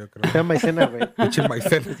chingadera, yo creo. Se llama maicena, güey. Pinche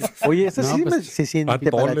maicena. Oye, esa No, sí pues, se siente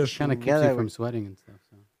para la atoles. Kind of keeps chingada, you güey. from sweating and stuff.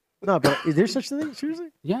 So. No, pero is there such a thing?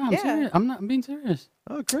 Seriously? Yeah, I'm Yeah. serious. I'm being serious.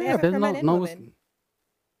 Oh, They crap. have it There's for men and women.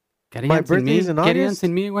 Querían sin birthday mí. is in Querían August.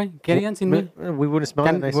 sin mí, güey. Querían sin mí. We wouldn't smell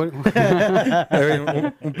that nice.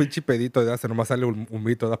 Un pinche pedito de hace, nomás sale un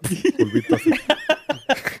humito, da pulvito así.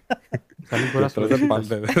 Salen puras Detrás del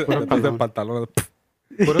florecitas. Puro detrás del pantalón.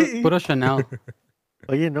 pantalón. Puro Chanel.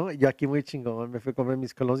 Oye, no, yo aquí muy chingón, me fui a comer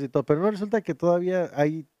mis colones y todo, pero no resulta que todavía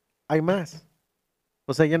hay más.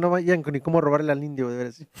 O sea, ya no vayan ni cómo robarle al indio, de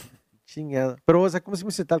veras. Chingado. Pero, o sea, ¿cómo se me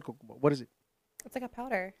dice talco? What is it? It's like a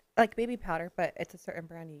powder, like baby powder, but it's a certain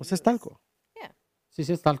brand you O sea, es use. talco. Sí,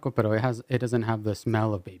 es talco, pero it doesn't have the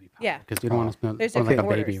smell of baby powder. Yeah. Because you don't want to smell There's like a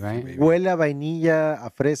different baby, orders. right? Huele a vainilla, a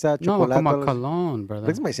fresa, No, chocolate. como a algo así. cologne, brother.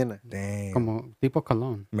 Es maicena. Damn. Como tipo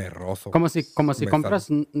cologne. Merroso. Como si Me compras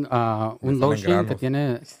un salen lotion que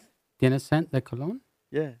granos. tiene scent de cologne.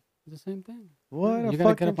 Yeah. It's the same thing. What a You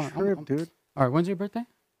gotta get fucking up on- trip, dude. All right, when's your birthday?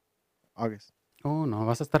 August. Oh, no,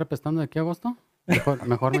 ¿vas a estar apestando de aquí a agosto?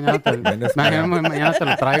 Mejor mañana Vienes para- mañana te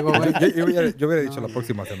lo traigo, güey. Yo hubiera dicho la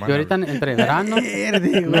próxima semana. Y ahorita entre verano.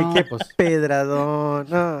 Verde, güey, No, qué pues. pedradón.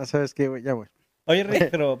 No, ¿sabes qué, güey? Ya, güey. Oye, Rick,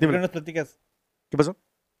 pero ¿por qué Dímelo. no nos platicas ¿Qué pasó?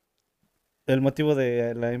 el motivo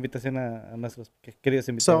de la invitación a nuestros queridos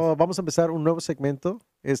invitados? So, vamos a empezar un nuevo segmento,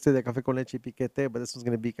 de Café con Leche y Piquete, but this is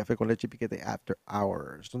going to be Café con Leche y Piquete After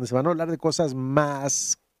Hours, donde se van a hablar de cosas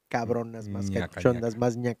más cabronas, más Ñaca, cachondas, ñaca.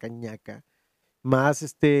 más ñaca,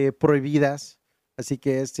 más prohibidas. Así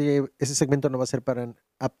que ese segmento no va a ser para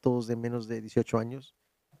aptos de menos de 18 años,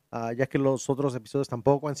 ya que los otros episodios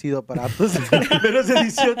tampoco han sido para aptos de menos de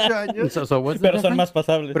 18 años, So what's the Pero son difference? más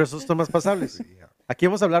pasables. pero esos son más pasables. Sí, ya. Aquí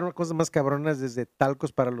vamos a hablar de cosas más cabronas, desde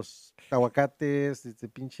talcos para los aguacates, desde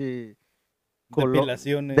pinche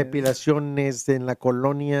Depilaciones. depilaciones en la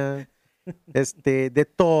colonia, de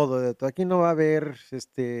todo. Aquí no va a haber,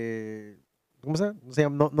 ¿cómo se llama? O sea,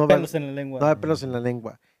 no va Pelos en la lengua. no va a haber pelos en la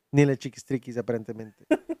lengua, ni en el chiquistriquis aparentemente.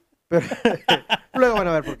 Pero luego van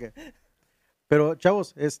a ver por qué. Pero,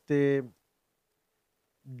 chavos,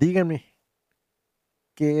 díganme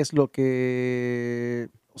qué es lo que,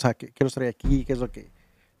 o sea, qué los trae aquí, qué es lo que,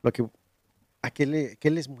 qué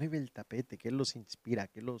les mueve el tapete, qué los inspira,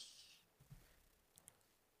 qué los...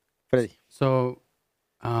 Freddy, So,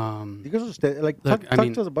 díganos usted, like, look,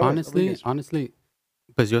 talk to us about it. honestly,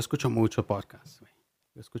 pues yo escucho mucho podcast, güey.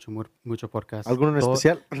 Yo escucho mucho podcast. ¿Alguno en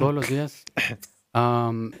especial? Todos los días.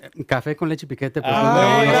 Café con leche y piquete. Pues,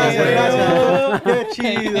 Ay, no, gracias, güey. gracias.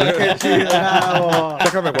 Qué chido, bravo.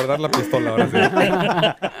 Déjame guardar la pistola ahora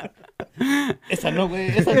sí. Esa no, güey.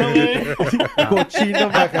 Esa no, güey.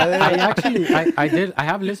 Cochino majadero. I actually, I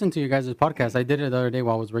have listened to you guys' podcast. I did it the other day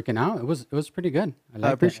while I was working out. It was pretty good.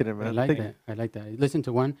 I appreciate it, man. I liked it. I liked it. I listened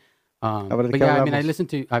to one. ver, ¿de But qué yeah, I mean,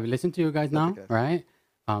 hablamos? I've listened to you guys now, Platicas. right?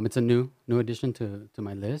 It's a new addition to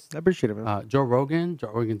my list. I appreciate it, man. Joe Rogan's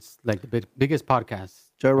like the biggest podcast.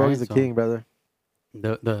 Joe Rogan's right? the king, brother.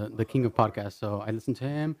 The king of podcasts. So I listen to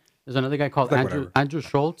him. There's another guy called Like whatever. Andrew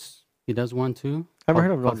Schultz. He does one too. I've heard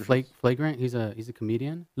called- of called Andrew Flagrant. He's a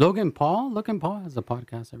comedian. Logan Paul has a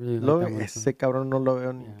podcast. I really like Luego, that one. too. ese cabrón no lo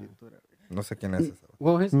veo ni en Yeah. pintura. No sé quién es ese.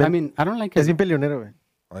 Well, his, Me- I mean, I don't like Es his. bien peleonero, güey.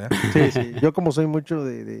 Oh, yeah? Sí, sí. Yo como soy mucho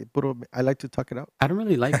de puro... I like to talk it out. I don't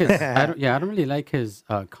really like his. I don't really like his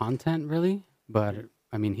content really. But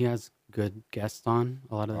I mean, he has good guests on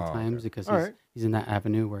a lot of the Oh, times okay. because All he's right. he's in that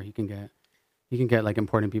avenue where he can get like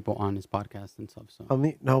important people on his podcast and stuff. So I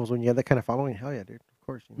mean, no, when you have that kind of following, hell yeah, dude. Of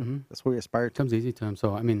course, you know, Mhm. that's what we aspire it to. comes easy to him.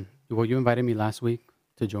 So I mean, well, you invited me last week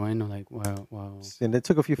to join. Like, wow. And it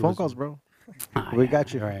took a few phone was- calls, bro. We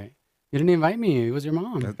got you. Right. You didn't invite me. It was your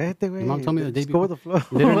mom. Vete, güey. mom told me the day Just go with the flow.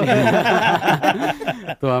 Literally.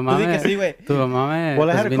 Tu mamá Tú di que me- sí, güey. tu mamá me- Well,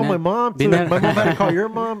 I had pues to call vine- my mom. Too. vine- My mom had to call your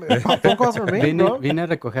mom. Phone calls from me, bro. Vine a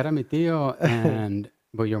recoger a mi tío,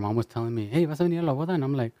 but your mom was telling me, hey, ¿vas a venir a la boda? And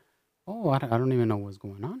I'm like, oh, I don't even know what's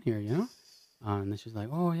going on here, you know? And then she's like,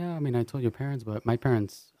 oh, yeah, I mean, I told your parents, but my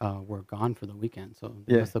parents were gone for the weekend. So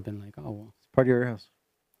they Yeah. must have been like, oh, well. It's part of your house.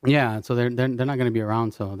 Yeah, so they're not going to be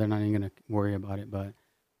around, so they're not even going to worry about it. But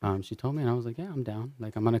she told me, and I was like, yeah, I'm down.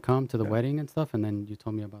 Like, I'm going to come to the wedding and stuff. And then you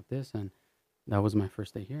told me about this, and that was my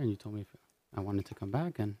first day here. And you told me if I wanted to come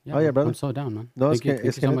back. And yeah, Oh, yeah, brother. I'm so down, man. No, thank you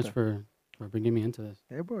it's so much neta. for bringing me into this.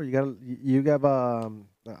 Hey, bro, you have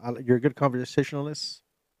you're a good conversationalist.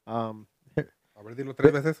 A ver, dilo 3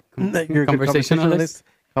 veces. You're a good Conversationalist?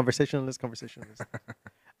 Conversationalist.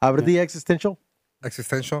 Abrir the existential.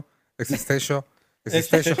 Existential. Existential.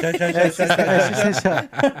 Existential.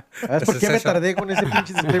 ¿Sabes por qué me tardé con ese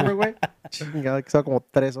pinche disclaimer, güey? Chingada, que estaba como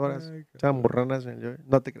 3 horas. Estaban burranas.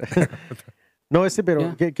 No te creas. No,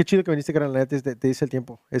 pero Yeah. qué chido que viniste, carnal. La neta, te dice el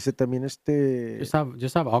tiempo. También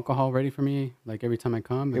Just have alcohol ready for me, like every time I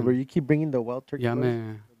come. where you keep bringing the wild turkey. Ya bro.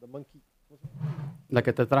 me... The monkey. La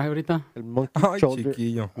que te traje ahorita, El monkey Ay, shoulder.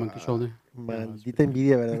 chiquillo. monkey shoulder. Maldita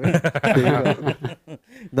envidia, ¿verdad, güey? Te digo. Te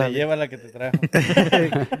Dale. lleva la que te trajo.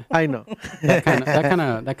 I know. That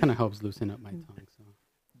kind of helps loosen up my tongue. So.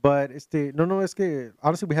 But no, es que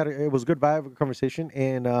honestly it was a good vibe, good conversation,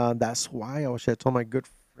 and that's why I told my good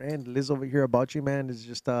friend Liz over here about you, man. It's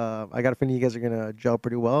just I got a feeling you guys are gonna gel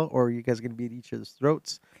pretty well, or you guys are gonna be at each other's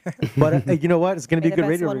throats. But you know what? It's gonna be May good the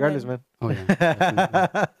best radio one regardless, win. man. Oh yeah.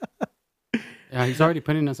 Definitely. Yeah, he's already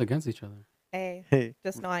putting us against each other. Hey, Hey,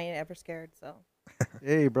 just know I ain't ever scared. So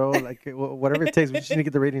hey, bro, like whatever it takes, we just need to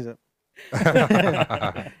get the ratings up.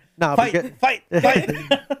 Nah, Fight, fight.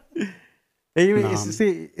 Hey, No,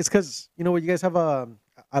 it's because you know what, you guys have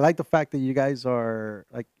I like the fact that you guys are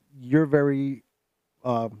like you're very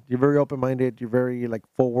open-minded, you're very like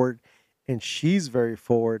forward, and she's very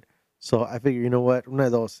forward. So I figure, you know what, one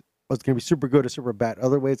of those, it's gonna be super good or super bad.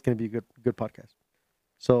 Other way, it's gonna be a good podcast.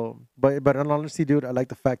 So, but in honesty, dude, I like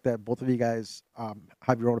the fact that both of you guys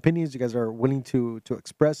have your own opinions. You guys are willing to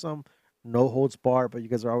express them, no holds barred. But you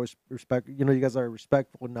guys are always you know, you guys are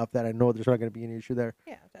respectful enough that I know there's not gonna be any issue there.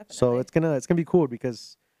 yeah, definitely. So it's gonna be cool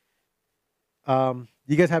because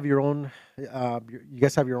you guys have your own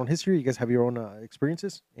history, you guys have your own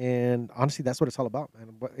experiences, and honestly, that's what it's all about, man.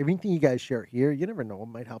 But everything you guys share here, you never know, it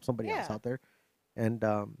might help somebody else Yeah. out there, and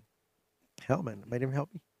hell, man, it might even help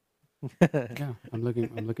me. Yeah, I'm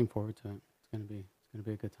looking forward to it. It's gonna be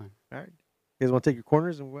a good time. All right, you guys want to take your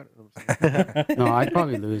corners and what? No, I'd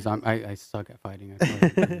probably lose. I suck at fighting. I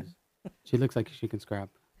probably lose. She looks like she can scrap.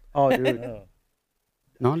 Oh, dude. Oh.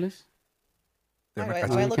 No, Liz? Ya me Why caché.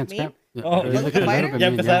 do I you look can't mean? scrap. Yeah, Oh, you look look at a the little fighter? bit Ya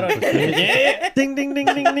mean, empezaron. yeah. Yeah. Ding ding ding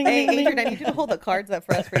ding ding Hey, ding Adrian, I need you to hold the cards up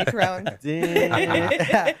for us for each round. ding.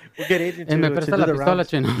 We'll get Adrian Eh, me to presta do la the pistola, rounds.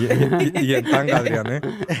 chino. Y en tanga, Adrián, ¿eh?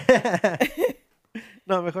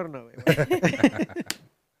 No, mejor no. güey. I'll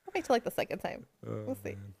wait till like the second time. We'll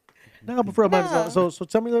see. No, but for a mother, No. so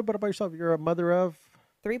tell me a little bit about yourself. You're a mother of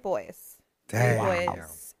 3 boys. Damn. 3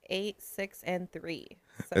 boys, 8, 6, and 3.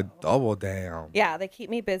 A So double down. yeah, they keep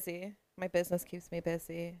me busy. My business keeps me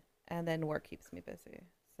busy, and then work keeps me busy.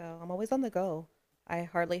 So I'm always on the go. I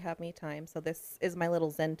hardly have me time. So this is my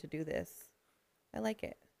little zen to do this. I like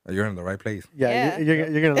it. You're in the right place. yeah. Yeah.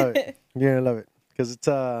 You're gonna love it. You're gonna love it because it's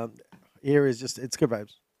here is just it's good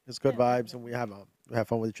vibes. It's good vibes, and we have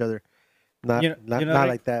fun with each other. Not You know, not Rick,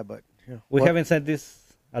 like that, but yeah. We What? haven't said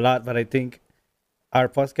this a lot, but I think our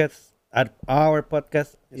podcast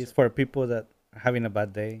is for people that are having a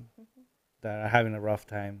bad day, that are having a rough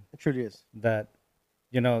time, It truly is. that,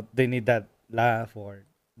 they need that laugh or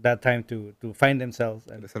that time to find themselves.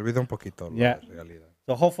 Que And les olvida un poquito Yeah. la realidad.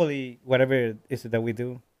 so hopefully whatever it is that we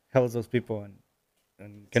do helps those people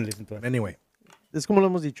and can listen to us. But anyway, Es como lo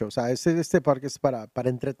hemos dicho, o sea, este parque es para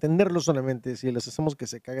entretenerlos solamente. Si les hacemos que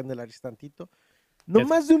se caguen de la risa tantito, no Yes.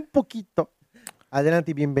 más de un poquito.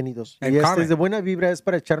 Adelante y bienvenidos. And Y comment. es de buena vibra, es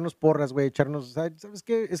para echarnos porras, güey, echarnos, ¿sabes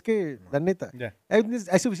qué? Es que, la neta, Yeah.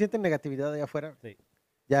 hay suficiente negatividad allá afuera Sí.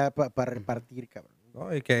 ya para repartir, cabrón.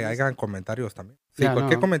 ¿no? Y que hagan comentarios también. Sí, Ya,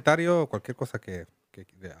 cualquier no. comentario, cualquier cosa de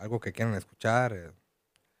algo que quieran escuchar,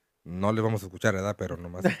 no les vamos a escuchar, ¿verdad? Pero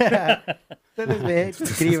nomás. Ustedes ven,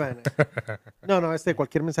 escriban. No,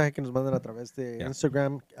 cualquier mensaje que nos manden a través de Yeah.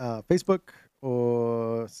 Instagram, Facebook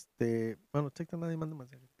o bueno, TikTok nadie manda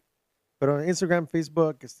mensajes. Pero Instagram,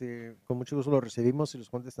 Facebook, con mucho gusto los recibimos y los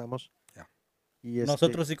contestamos. Yeah. Y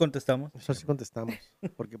Nosotros sí contestamos. nosotros sí contestamos,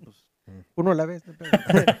 porque pues Mm. uno a la vez, no pedo.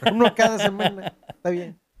 Uno cada semana, está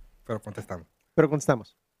bien. Pero contestamos. Pero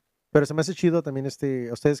contestamos. Pero se me hace chido también a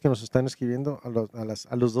ustedes que nos están escribiendo,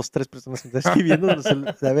 a los 2, 3 personas que están escribiendo,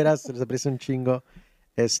 de veras, se les aprecia un chingo.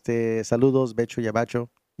 Saludos, Becho y Abacho.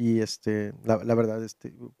 Y la verdad,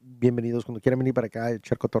 bienvenidos cuando quieran venir para acá,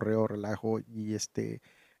 echar cotorreo, relajo. Y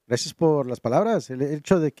gracias por las palabras. El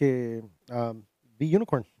hecho de que Be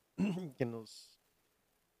Unicorn, que nos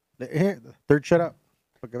third shut up,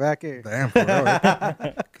 porque vea que Damn, for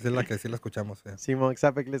real, que es la que sí la escuchamos. Simón,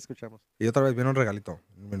 sabe que le escuchamos. Y otra vez viene un regalito.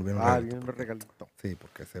 Viene un regalito, Viene un porque- regalito. Sí,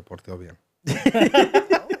 porque se porteó bien.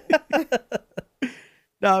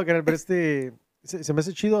 No, carnal, pero se me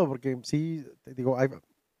hace chido porque sí, te digo, hay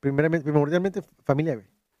primordialmente familia, güey.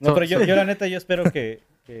 No, pero yo la neta, yo espero que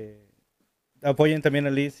apoyen también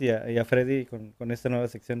a Liz y a Freddy con esta nueva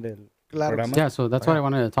sección del Claro. programa. Yeah, so that's what I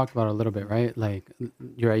wanted to talk about a little bit, right? Like,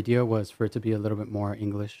 your idea was for it to be a little bit more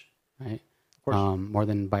English, right? Of course. More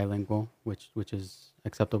than bilingual, which is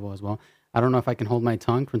acceptable as well. I don't know if I can hold my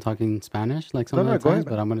tongue from talking Spanish like some No, of the go times, ahead,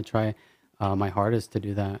 but I'm going to try my hardest to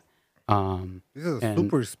do that. This is a And-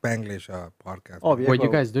 super Spanglish podcast. Oh, bien. What you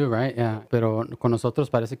Viejo. guys do, right? Yeah. Pero con nosotros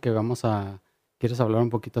parece que quieres hablar un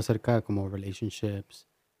poquito acerca como relationships,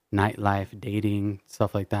 nightlife, dating,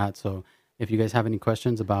 stuff like that. So if you guys have any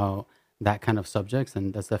questions about that kind of subjects,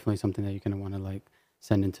 then that's definitely something that you're going to want to like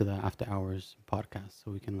send into the after hours podcast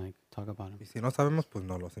so we can like talk about them. Y si no sabemos, pues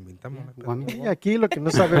no los inventamos. ¿no? Well, I mean, Y aquí lo que no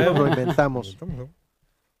sabemos lo inventamos. Inventamos, ¿no?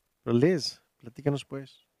 Pero Liz, platícanos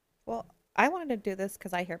pues. Well, I wanted to do this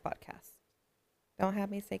because I hear podcasts. Don't have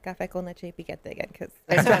me say café con leche y piquete again, because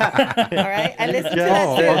all right, I listen to that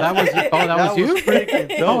oh, too. that was you? Oh, that was you?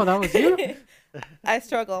 freaking Oh, that was you? I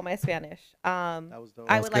struggle in my Spanish. That was dope.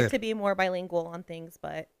 I That's would like good. to be more bilingual on things,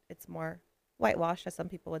 but it's more whitewashed, as some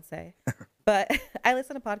people would say. But I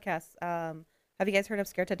listen to podcasts. Have you guys heard of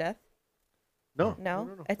Scared to Death? No. No?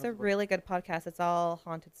 It's a really good podcast. It's all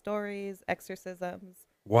haunted stories, exorcisms,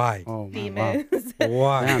 Why? Oh, man, wow. demons.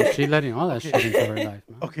 Why? Damn, she letting all that shit into her life,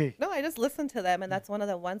 man. Okay. No, I just listen to them, and that's one of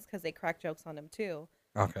the ones because they crack jokes on them too.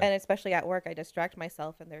 Okay. And especially at work, I distract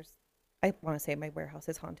myself, and I want to say my warehouse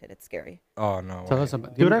is haunted. It's scary. Oh, no. Tell way. us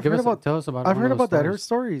about. Dude, I've give heard us, about- tell us about. I've one heard of those about that. I heard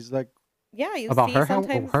stories. stories like Yeah, you About see her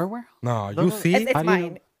sometimes. her warehouse. No, No, you no. see? It's How do you know-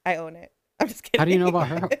 mine. I own it. I'm just kidding. How do you know about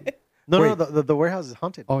her? no, Wait. the warehouse is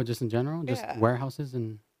haunted. Oh, just in general, just Yeah. warehouses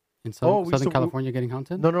in Oh, we Southern used to- California getting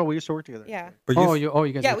haunted. No, we used to work together. Yeah. But Oh, you,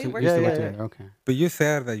 you guys Yeah, used we to, worked used to work together. together. Okay. but you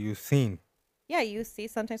said that you seen. Yeah, you see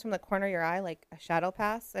sometimes from the corner of your eye, like a shadow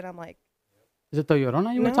pass, and I'm like, Is it the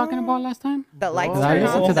Llorona you were talking No. about last time? the lights No. turn I listened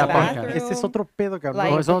off to in the that podcast. bathroom. Este es otro pedo, cabrón.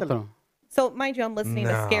 Like- Oh, es Cuéntale. otro. So mind you, I'm listening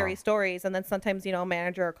to No. scary stories, and then sometimes, you know, a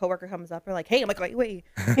manager or coworker comes up and like, hey, I'm like, wait,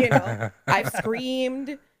 you know, I've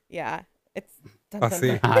screamed. Yeah, it's. Dun, dun, Así.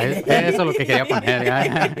 dun. Ah, eso es lo que quería poner.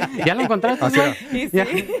 Ya lo encontraste, Así güey. You Ya,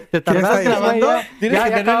 see? te tardaste, ¿Ya estás güey. grabando? Ya, Tienes que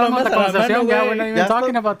ya tenerlo acabamos más la a la mano, conversación. Ya, güey. we're not even Ya talking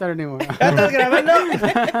está- about that anymore. ¿Ya estás grabando?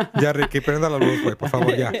 Ya, Ricky, prenda la luz, güey, por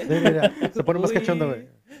favor, ya. Mira, se pone más Uy. cachondo, güey.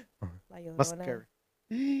 La Más Llorona.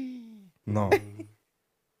 scary. No.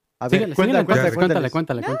 A ver, Síguele, cuéntale, síguele, cuéntale,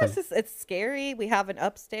 cuéntale. No, it's just it's scary. We have an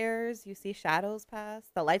upstairs. You see shadows pass.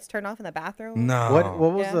 The lights turn off in the bathroom. No.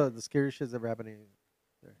 What was Yeah. the scariest shit that ever happened?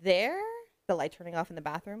 There, the light turning off in the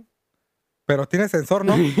bathroom. Pero tiene sensor,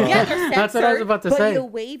 ¿no? Yeah, there's That's what I was sensors, about to but say. you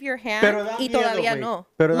wave your hand Pero da y miedo, todavía güey. no.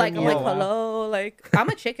 Pero da Like, I'm like, miedo. hello. Like, I'm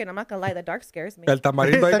a chicken. I'm not gonna lie. The dark scares me. El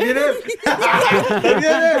tamarindo ahí. También él.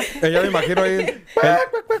 También él. Ya me imagino ahí.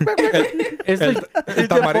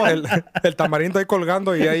 El tamarindo ahí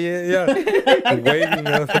colgando y ahí ella waving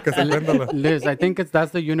hasta que se prenda la. Liz, I think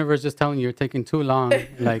that's the universe just telling you you're taking too long,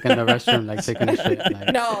 like in the restroom, like taking a shit.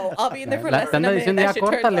 Like, No, I'll be in there for te less than anda a minute. diciendo That ya shit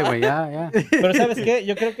turns córtale, off. güey, ya. Pero ¿sabes qué?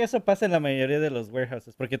 Yo creo que eso pasa en la mayoría mayoría de los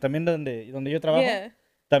warehouses, porque también donde yo trabajo, Yeah.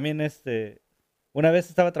 también una vez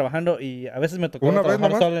estaba trabajando y a veces me tocó ¿Una vez trabajar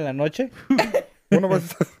nomás? solo en la noche. Uno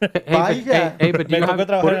más. Vaya. But do Me you tocó have,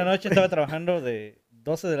 trabajar en la noche, estaba trabajando de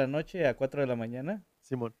 12 de la noche a 4 de la mañana.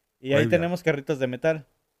 Simón. Y ahí Muy bien. tenemos carritos de metal.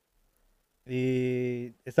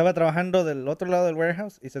 Y estaba trabajando del otro lado del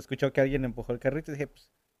warehouse y se escuchó que alguien empujó el carrito. Y dije, pues,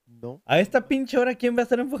 No. a esta pinche hora, ¿quién va a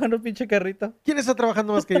estar empujando el pinche carrito? ¿Quién está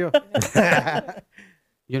trabajando más que yo? Pero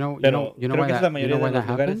you know creo why que es that, la you mayoría know why de that los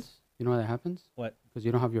lugares. happens? You know why that happens? What? Because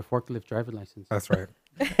you don't have your forklift driver license. That's right.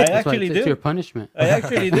 I That's why actually it's your do. punishment. I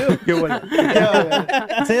actually do. Qué bueno.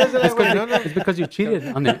 Enséñasela, It's güey. No, no. because you cheated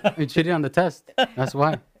on the test. That's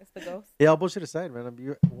why. It's the ghost. Yeah, all bullshit aside, man.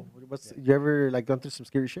 You ever like gone through some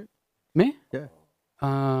scary shit? Me? Yeah.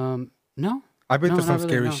 No. I've been No, through some not really,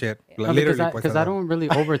 scary no. shit. Yeah. Like, No, because literally, pues, I don't really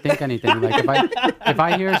overthink anything. Like if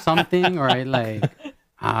I hear something or I like,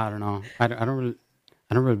 I don't know. I don't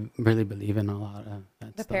really believe in a lot of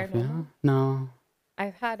that The stuff. You know? paranormal? No.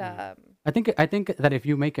 I've had I think that if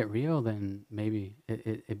you make it real, then maybe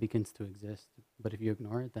it begins to exist. But if you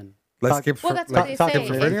ignore it, then let's Talk- skip well, for, that's like, what they talk say.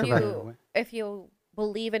 for If radio. you if you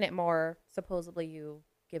believe in it more, supposedly you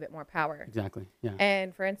give it more power. exactly, yeah.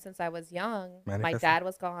 And for instance, I was young. My Manifest. dad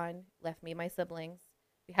was gone, left me and my siblings.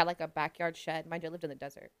 We had like a backyard shed. Mind you, I lived in the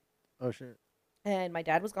desert. Oh shit. And my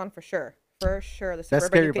dad was gone for sure. For sure. The That's suburban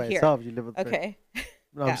scary you could by hear. itself. You live with Okay.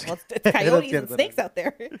 No, I'm Yeah, just well, kidding. it's coyotes No, and snakes out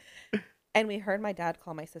there. And we heard my dad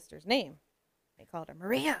call my sister's name. They called her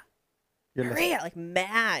Maria. You're like, Maria, like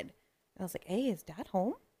mad. And I was like, hey, is dad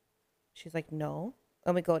home? She's like, no.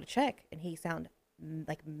 And we go to check, and he sound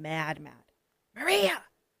like mad. Maria,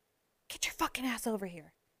 get your fucking ass over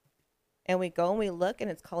here. And we go and we look, and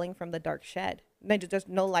it's calling from the dark shed. And there's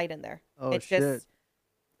no light in there. oh It's shit. just,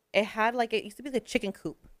 it had like, it used to be the chicken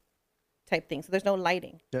coop type thing. So there's no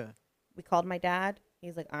lighting. Yeah. We called my dad.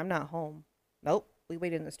 He's like, I'm not home. Nope. We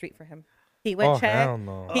waited in the street for him. He went checked. hell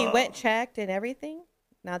no. He went checked and everything.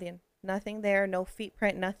 Nothing there. No feet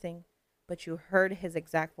print. Nothing. But you heard his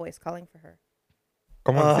exact voice calling for her.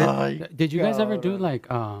 Come on, see? Ay, Did you guys ever do cabrón. like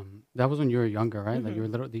that was when you were younger, right? Like you were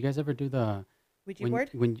little. Did you guys ever do the Ouija board?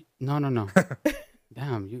 no.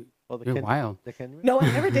 Damn, Oh, the you're Ken- wild. the Kenny? No, I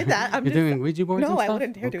never did that. I'm You're just, doing Ouija boards No, and I stuff?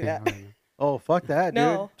 wouldn't dare do that. alright. Oh fuck that,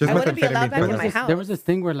 no. Just I wouldn't be methamphetamine allowed back for in us. my house. There was this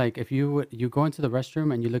thing where like if you go into the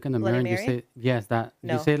restroom and you look in the Bloody mirror and you Mary? say yes, that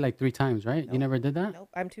No. you say it like 3 times, right? No. You never did that? Nope,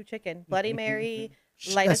 I'm too chicken. Bloody Mary,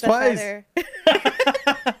 light That's as a twice. feather.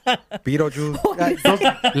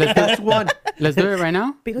 Beetlejuice. That's one. Let's do it right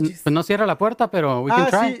now. Beetlejuice. Pues no cierra la puerta, pero we can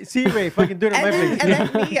try. sí, güey. Fucking do it on my And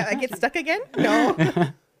place. then me, I get stuck again? No.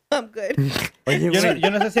 I'm good. Oye, Yo güey.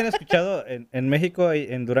 no sé si han escuchado, en México,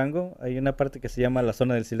 en Durango, hay una parte que se llama la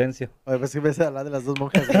zona del silencio. Oye, pues que me a hablar de las dos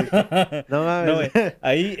monjas, güey. No mames. No, güey.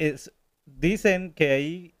 Ahí dicen que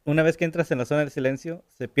ahí, una vez que entras en la zona del silencio,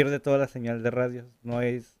 se pierde toda la señal de radio. No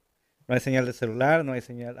hay señal de celular, no hay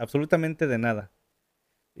señal absolutamente de nada.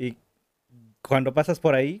 Y cuando pasas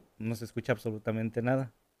por ahí, no se escucha absolutamente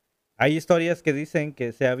nada. Hay historias que dicen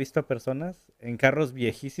que se ha visto a personas en carros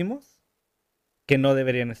viejísimos que no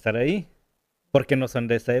deberían estar ahí, porque no son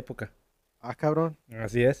de esta época. Ah, cabrón.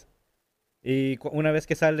 Así es. Y una vez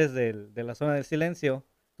que sales de la zona del silencio,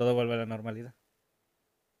 todo vuelve a la normalidad.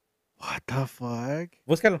 What the fuck?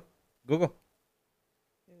 Búscalo, Google.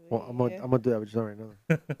 Well, I'm gonna do that, but just not right now.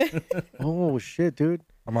 Oh shit, dude.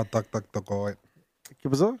 I'm gonna duck go it. ¿Qué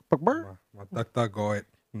pasó? I'm gonna duck go it.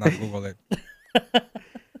 Not Google it.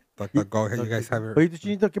 Duck go it. You guys have it. Oye, tu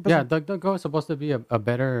chinito, ¿qué pasó? Yeah, DuckDuckGo is supposed to be a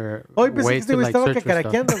better Oye, pensé way que este to güey like estaba search for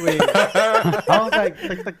stuff. cacaraqueando, güey. I was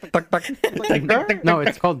like, No,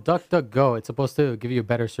 it's called DuckDuckGo. It's supposed to give you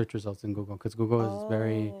better search results in Google because Google is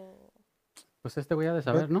very. Oh. Pues este güey ha de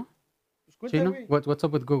saber, ¿no? Escucha, Chino, güey. what's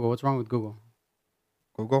up with Google? What's wrong with Google?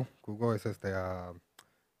 Google es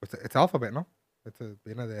pues, it's Alphabet, ¿no?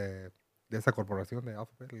 Viene de esa corporación de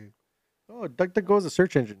Alphabet. Oh, DuckDuckGo is a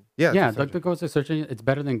search engine. Yeah, Yeah, it's a search DuckDuckGo is a search engine. It's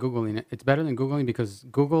better than Googling. It's better than Googling because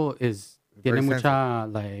Google is Very tiene mucha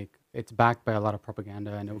like it's backed by a lot of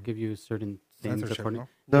propaganda and it will give you certain things censorship, according. ¿no?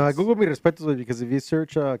 No, Yes. Google, mi respeto, güey, because if you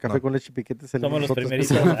search café No. con leche piquetes en Somos los nosotros-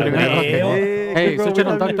 primeritos. Primero, Hey, okay. Hey, Google, search it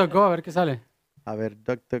we on love you. DuckDuckGo a ver qué sale. A ver,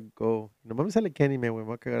 DuckDuckGo. No mames sale Kenny, me voy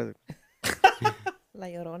a cagar. La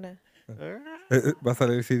Llorona. Va a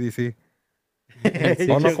salir CDC. de...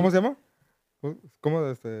 ¿O no? ¿Cómo se llama?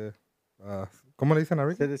 ¿Cómo le dicen a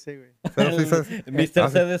Rick? CDC, güey. Mr.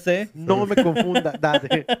 CDC. No me confunda.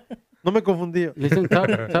 Dale. No me confundí. Le dicen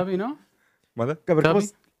Tubby, ¿no? ¿Vale? A ver, ¿cómo Tubby.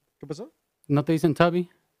 es? ¿Qué pasó? No te dicen Tubby.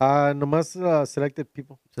 Nomás selected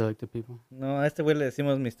people. Selected people. No, a este güey le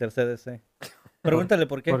decimos Mr. CDC. Pregúntale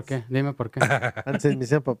por qué. ¿Por qué? Dime por qué. Antes me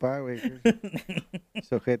decían papá, güey.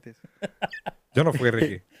 Sojetes. Yo no fui,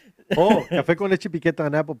 Ricky. Oh, Café con Leche y Piqueta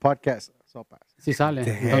en Apple Podcast. Sopas. Sí sale.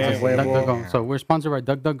 Damn. Entonces, Huevo. DuckDuckGo. So we're sponsored by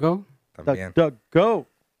DuckDuckGo. También. Duck, go.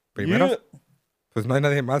 Primero, Yeah. pues no hay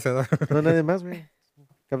nadie más, ¿verdad? No hay nadie más, güey.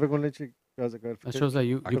 Café con Leche. That shows that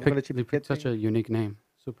you Café con Leche y you picked Piquete. such a unique name.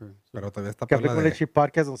 Super. Pero todavía está por Café la con de... Leche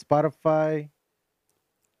Podcast en Spotify.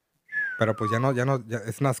 Pero pues ya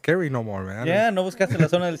it's not scary no more, man. Ya, no buscaste la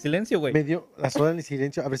zona del silencio, güey. Me dio la soda en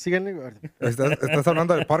silencio. A ver, síganle. Güey. Estás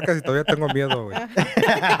hablando del podcast y todavía tengo miedo, güey.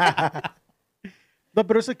 No,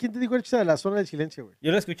 pero eso, ¿quién te dijo el chiste de la zona del silencio, güey?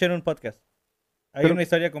 Yo lo escuché en un podcast. Hay Pero- una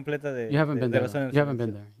historia completa de, You haven't been de there. la zona del You haven't been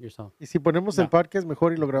silencio. there yourself. Y si ponemos el No. podcast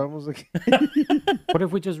mejor y lo grabamos aquí. What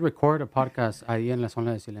if we just record a podcast ahí en la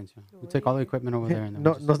zona de silencio? We take all the equipment over there and then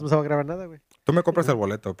No, we just- no se va a grabar nada, güey. Tú me compras el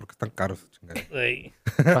boleto porque están caros, chingada. Ey.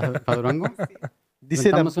 ¿Pa Durango? Dice,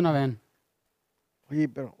 Rentamos una van. oye,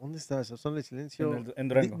 pero ¿dónde está esa zona del silencio? En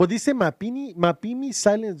Durango. Pues dice Mapimi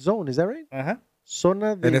Silent Zone, ¿is that right? Ajá.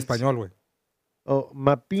 Zona de... En español, güey. Oh,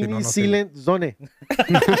 Mapimi Sí, no sé. Silent Zone.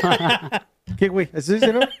 ¿Qué, güey? ¿Eso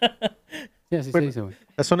dice, no? Sí, así se Bueno. dice, güey.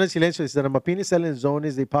 La zona del silencio dice, the Mapimi Silent Zone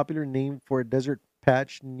is a popular name for a desert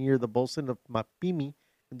patch near the basin of Mapimi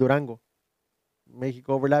in Durango,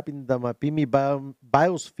 Mexico, overlapping the Mapimi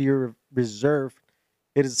Biosphere Reserve.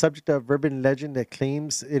 It is the subject of urban legend that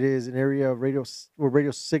claims it is an area of where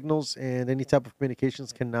radio signals and any type of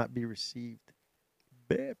communications cannot be received.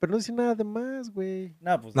 Pero no dice nada de más, güey.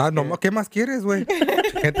 No, pues. No, es no, que- ¿qué más quieres, güey?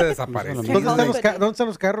 Gente desaparecida. ¿Dónde ¿Dónde están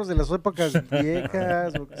los carros de las épocas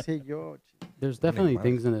viejas o qué sé yo? There's definitely madre.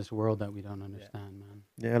 things in this world that we don't understand, man.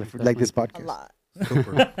 Yeah, like this A podcast. lot.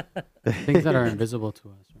 Súper. Things that are invisible to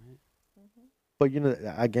us, right? But you know,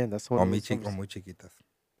 again, that's one O of muy, those o muy chiquitas.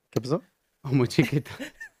 ¿Qué pasó? Oh, muy chiquita.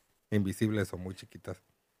 Invisibles o muy chiquitas.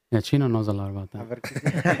 Yeah, Chino knows a lot about A that. ver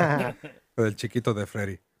qué. El chiquito de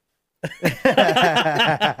Freddy.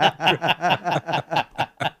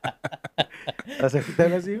 ¿Vas a te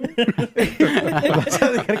hablas así, güey? ¿Vas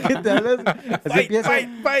a dejar que te hablas? Así empieza.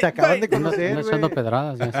 Se acaban de Ando conocer, echando güey.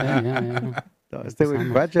 pedradas, ya sé, ya. No, este güey,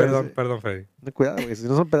 Empezamos. guacha. Perdón, Freddy. No, cuidado, güey. Si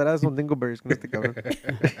no son pedradas, son dingleberries con este cabrón.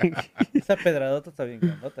 Esa pedradota está bien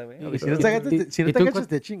grandota, güey. Y si no te agachas, si no ¿Y te tú agachas,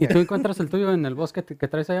 te ¿Y chingas. tú encuentras el tuyo en el bosque que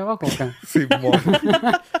traes ahí abajo o qué? Simón.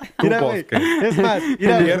 Tu Mira, güey. bosque. Es más,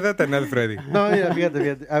 mira. Piérdete en el Freddy. No, mira,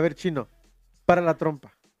 fíjate. A ver, Chino. Para la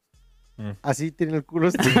trompa. Mm. Así tiene el culo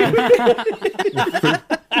este.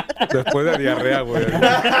 Después de diarrea, güey.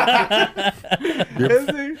 Bien,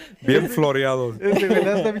 Ese, bien floreado. güey, le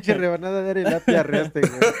das esta pinche rebanada de arena, te arreaste,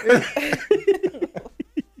 güey.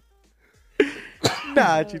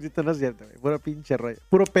 Nah, Chinito, no es cierto, güey. Puro pinche rollo.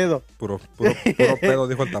 Puro pedo. Puro pedo,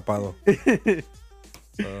 dijo el tapado.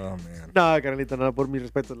 Oh, man. No, carnalito, nada, por mi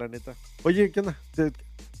respeto, la neta. Oye, ¿qué onda?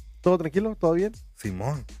 ¿Todo tranquilo? ¿Todo bien?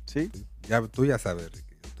 Simón, ¿Sí? tú ya sabes,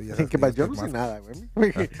 Ricky. Tú ya sabes ¿Qué que más? Yo estoy no sé más- nada, güey.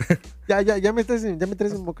 Ya me traes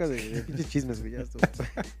en boca de pinches chismes, güey. Ya estuvo.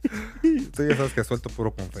 Tú ya sabes que suelto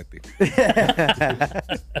puro confeti. Es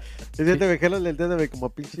cierto, güey, jálale el dedo, güey, como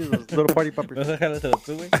pinches los Little Party Poppers. No sé, jálatelo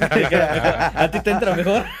tú, güey. A ti te entra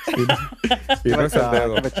mejor. Y no es el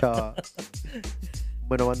dedo. Qué macho.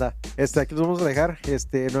 Bueno, banda, aquí los vamos a dejar,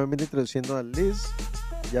 nuevamente introduciendo a Liz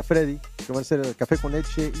y a Freddy, que van a ser el café con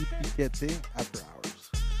leche y piquete after hours.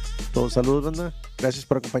 Todos saludos, banda. Gracias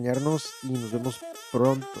por acompañarnos y nos vemos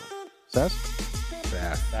pronto. ¿Sabes?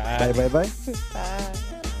 Ya. Bye, bye, bye.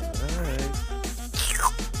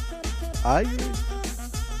 Ay.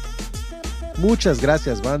 Muchas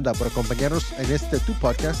gracias, banda, por acompañarnos en tu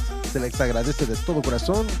podcast. Se les agradece de todo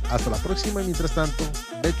corazón. Hasta la próxima. Mientras tanto,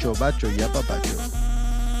 becho, bacho y apapacho.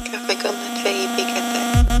 Café con leche y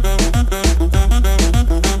piquete.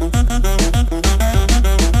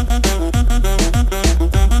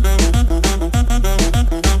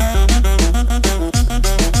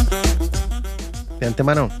 De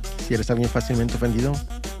antemano, si eres alguien fácilmente ofendido,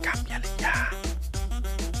 cámbiale ya.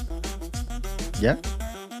 ¿Ya?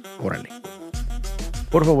 Órale.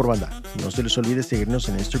 Por favor, banda, no se les olvide seguirnos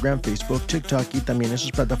en Instagram, Facebook, TikTok y también en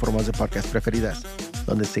sus plataformas de podcast preferidas,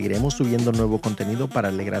 donde seguiremos subiendo nuevo contenido para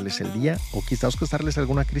alegrarles el día o quizás causarles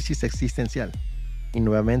alguna crisis existencial. Y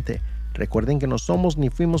nuevamente, recuerden que no somos ni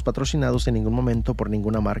fuimos patrocinados en ningún momento por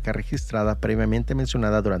ninguna marca registrada previamente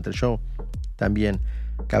mencionada durante el show. También,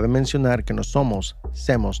 cabe mencionar que no somos,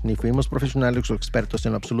 semos ni fuimos profesionales o expertos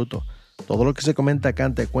en lo absoluto. Todo lo que se comenta,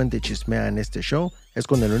 canta, cuenta y chismea en este show es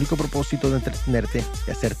con el único propósito de entretenerte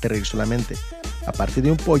y hacerte reír solamente. Aparte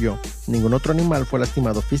de un pollo, ningún otro animal fue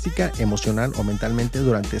lastimado física, emocional o mentalmente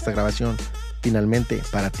durante esta grabación. Finalmente,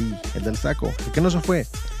 para ti, el del saco, el que no se fue,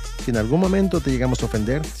 Si en algún momento te llegamos a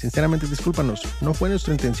ofender, sinceramente discúlpanos. No fue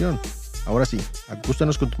nuestra intención. Ahora sí,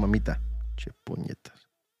 acústanos con tu mamita. Che, puñetas.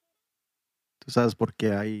 ¿Tú sabes por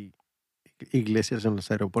qué hay iglesias en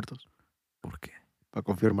los aeropuertos? ¿Por qué? Para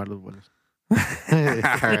confirmar los vuelos.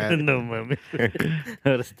 No mames.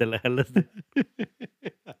 Ahora sí te la jalaste.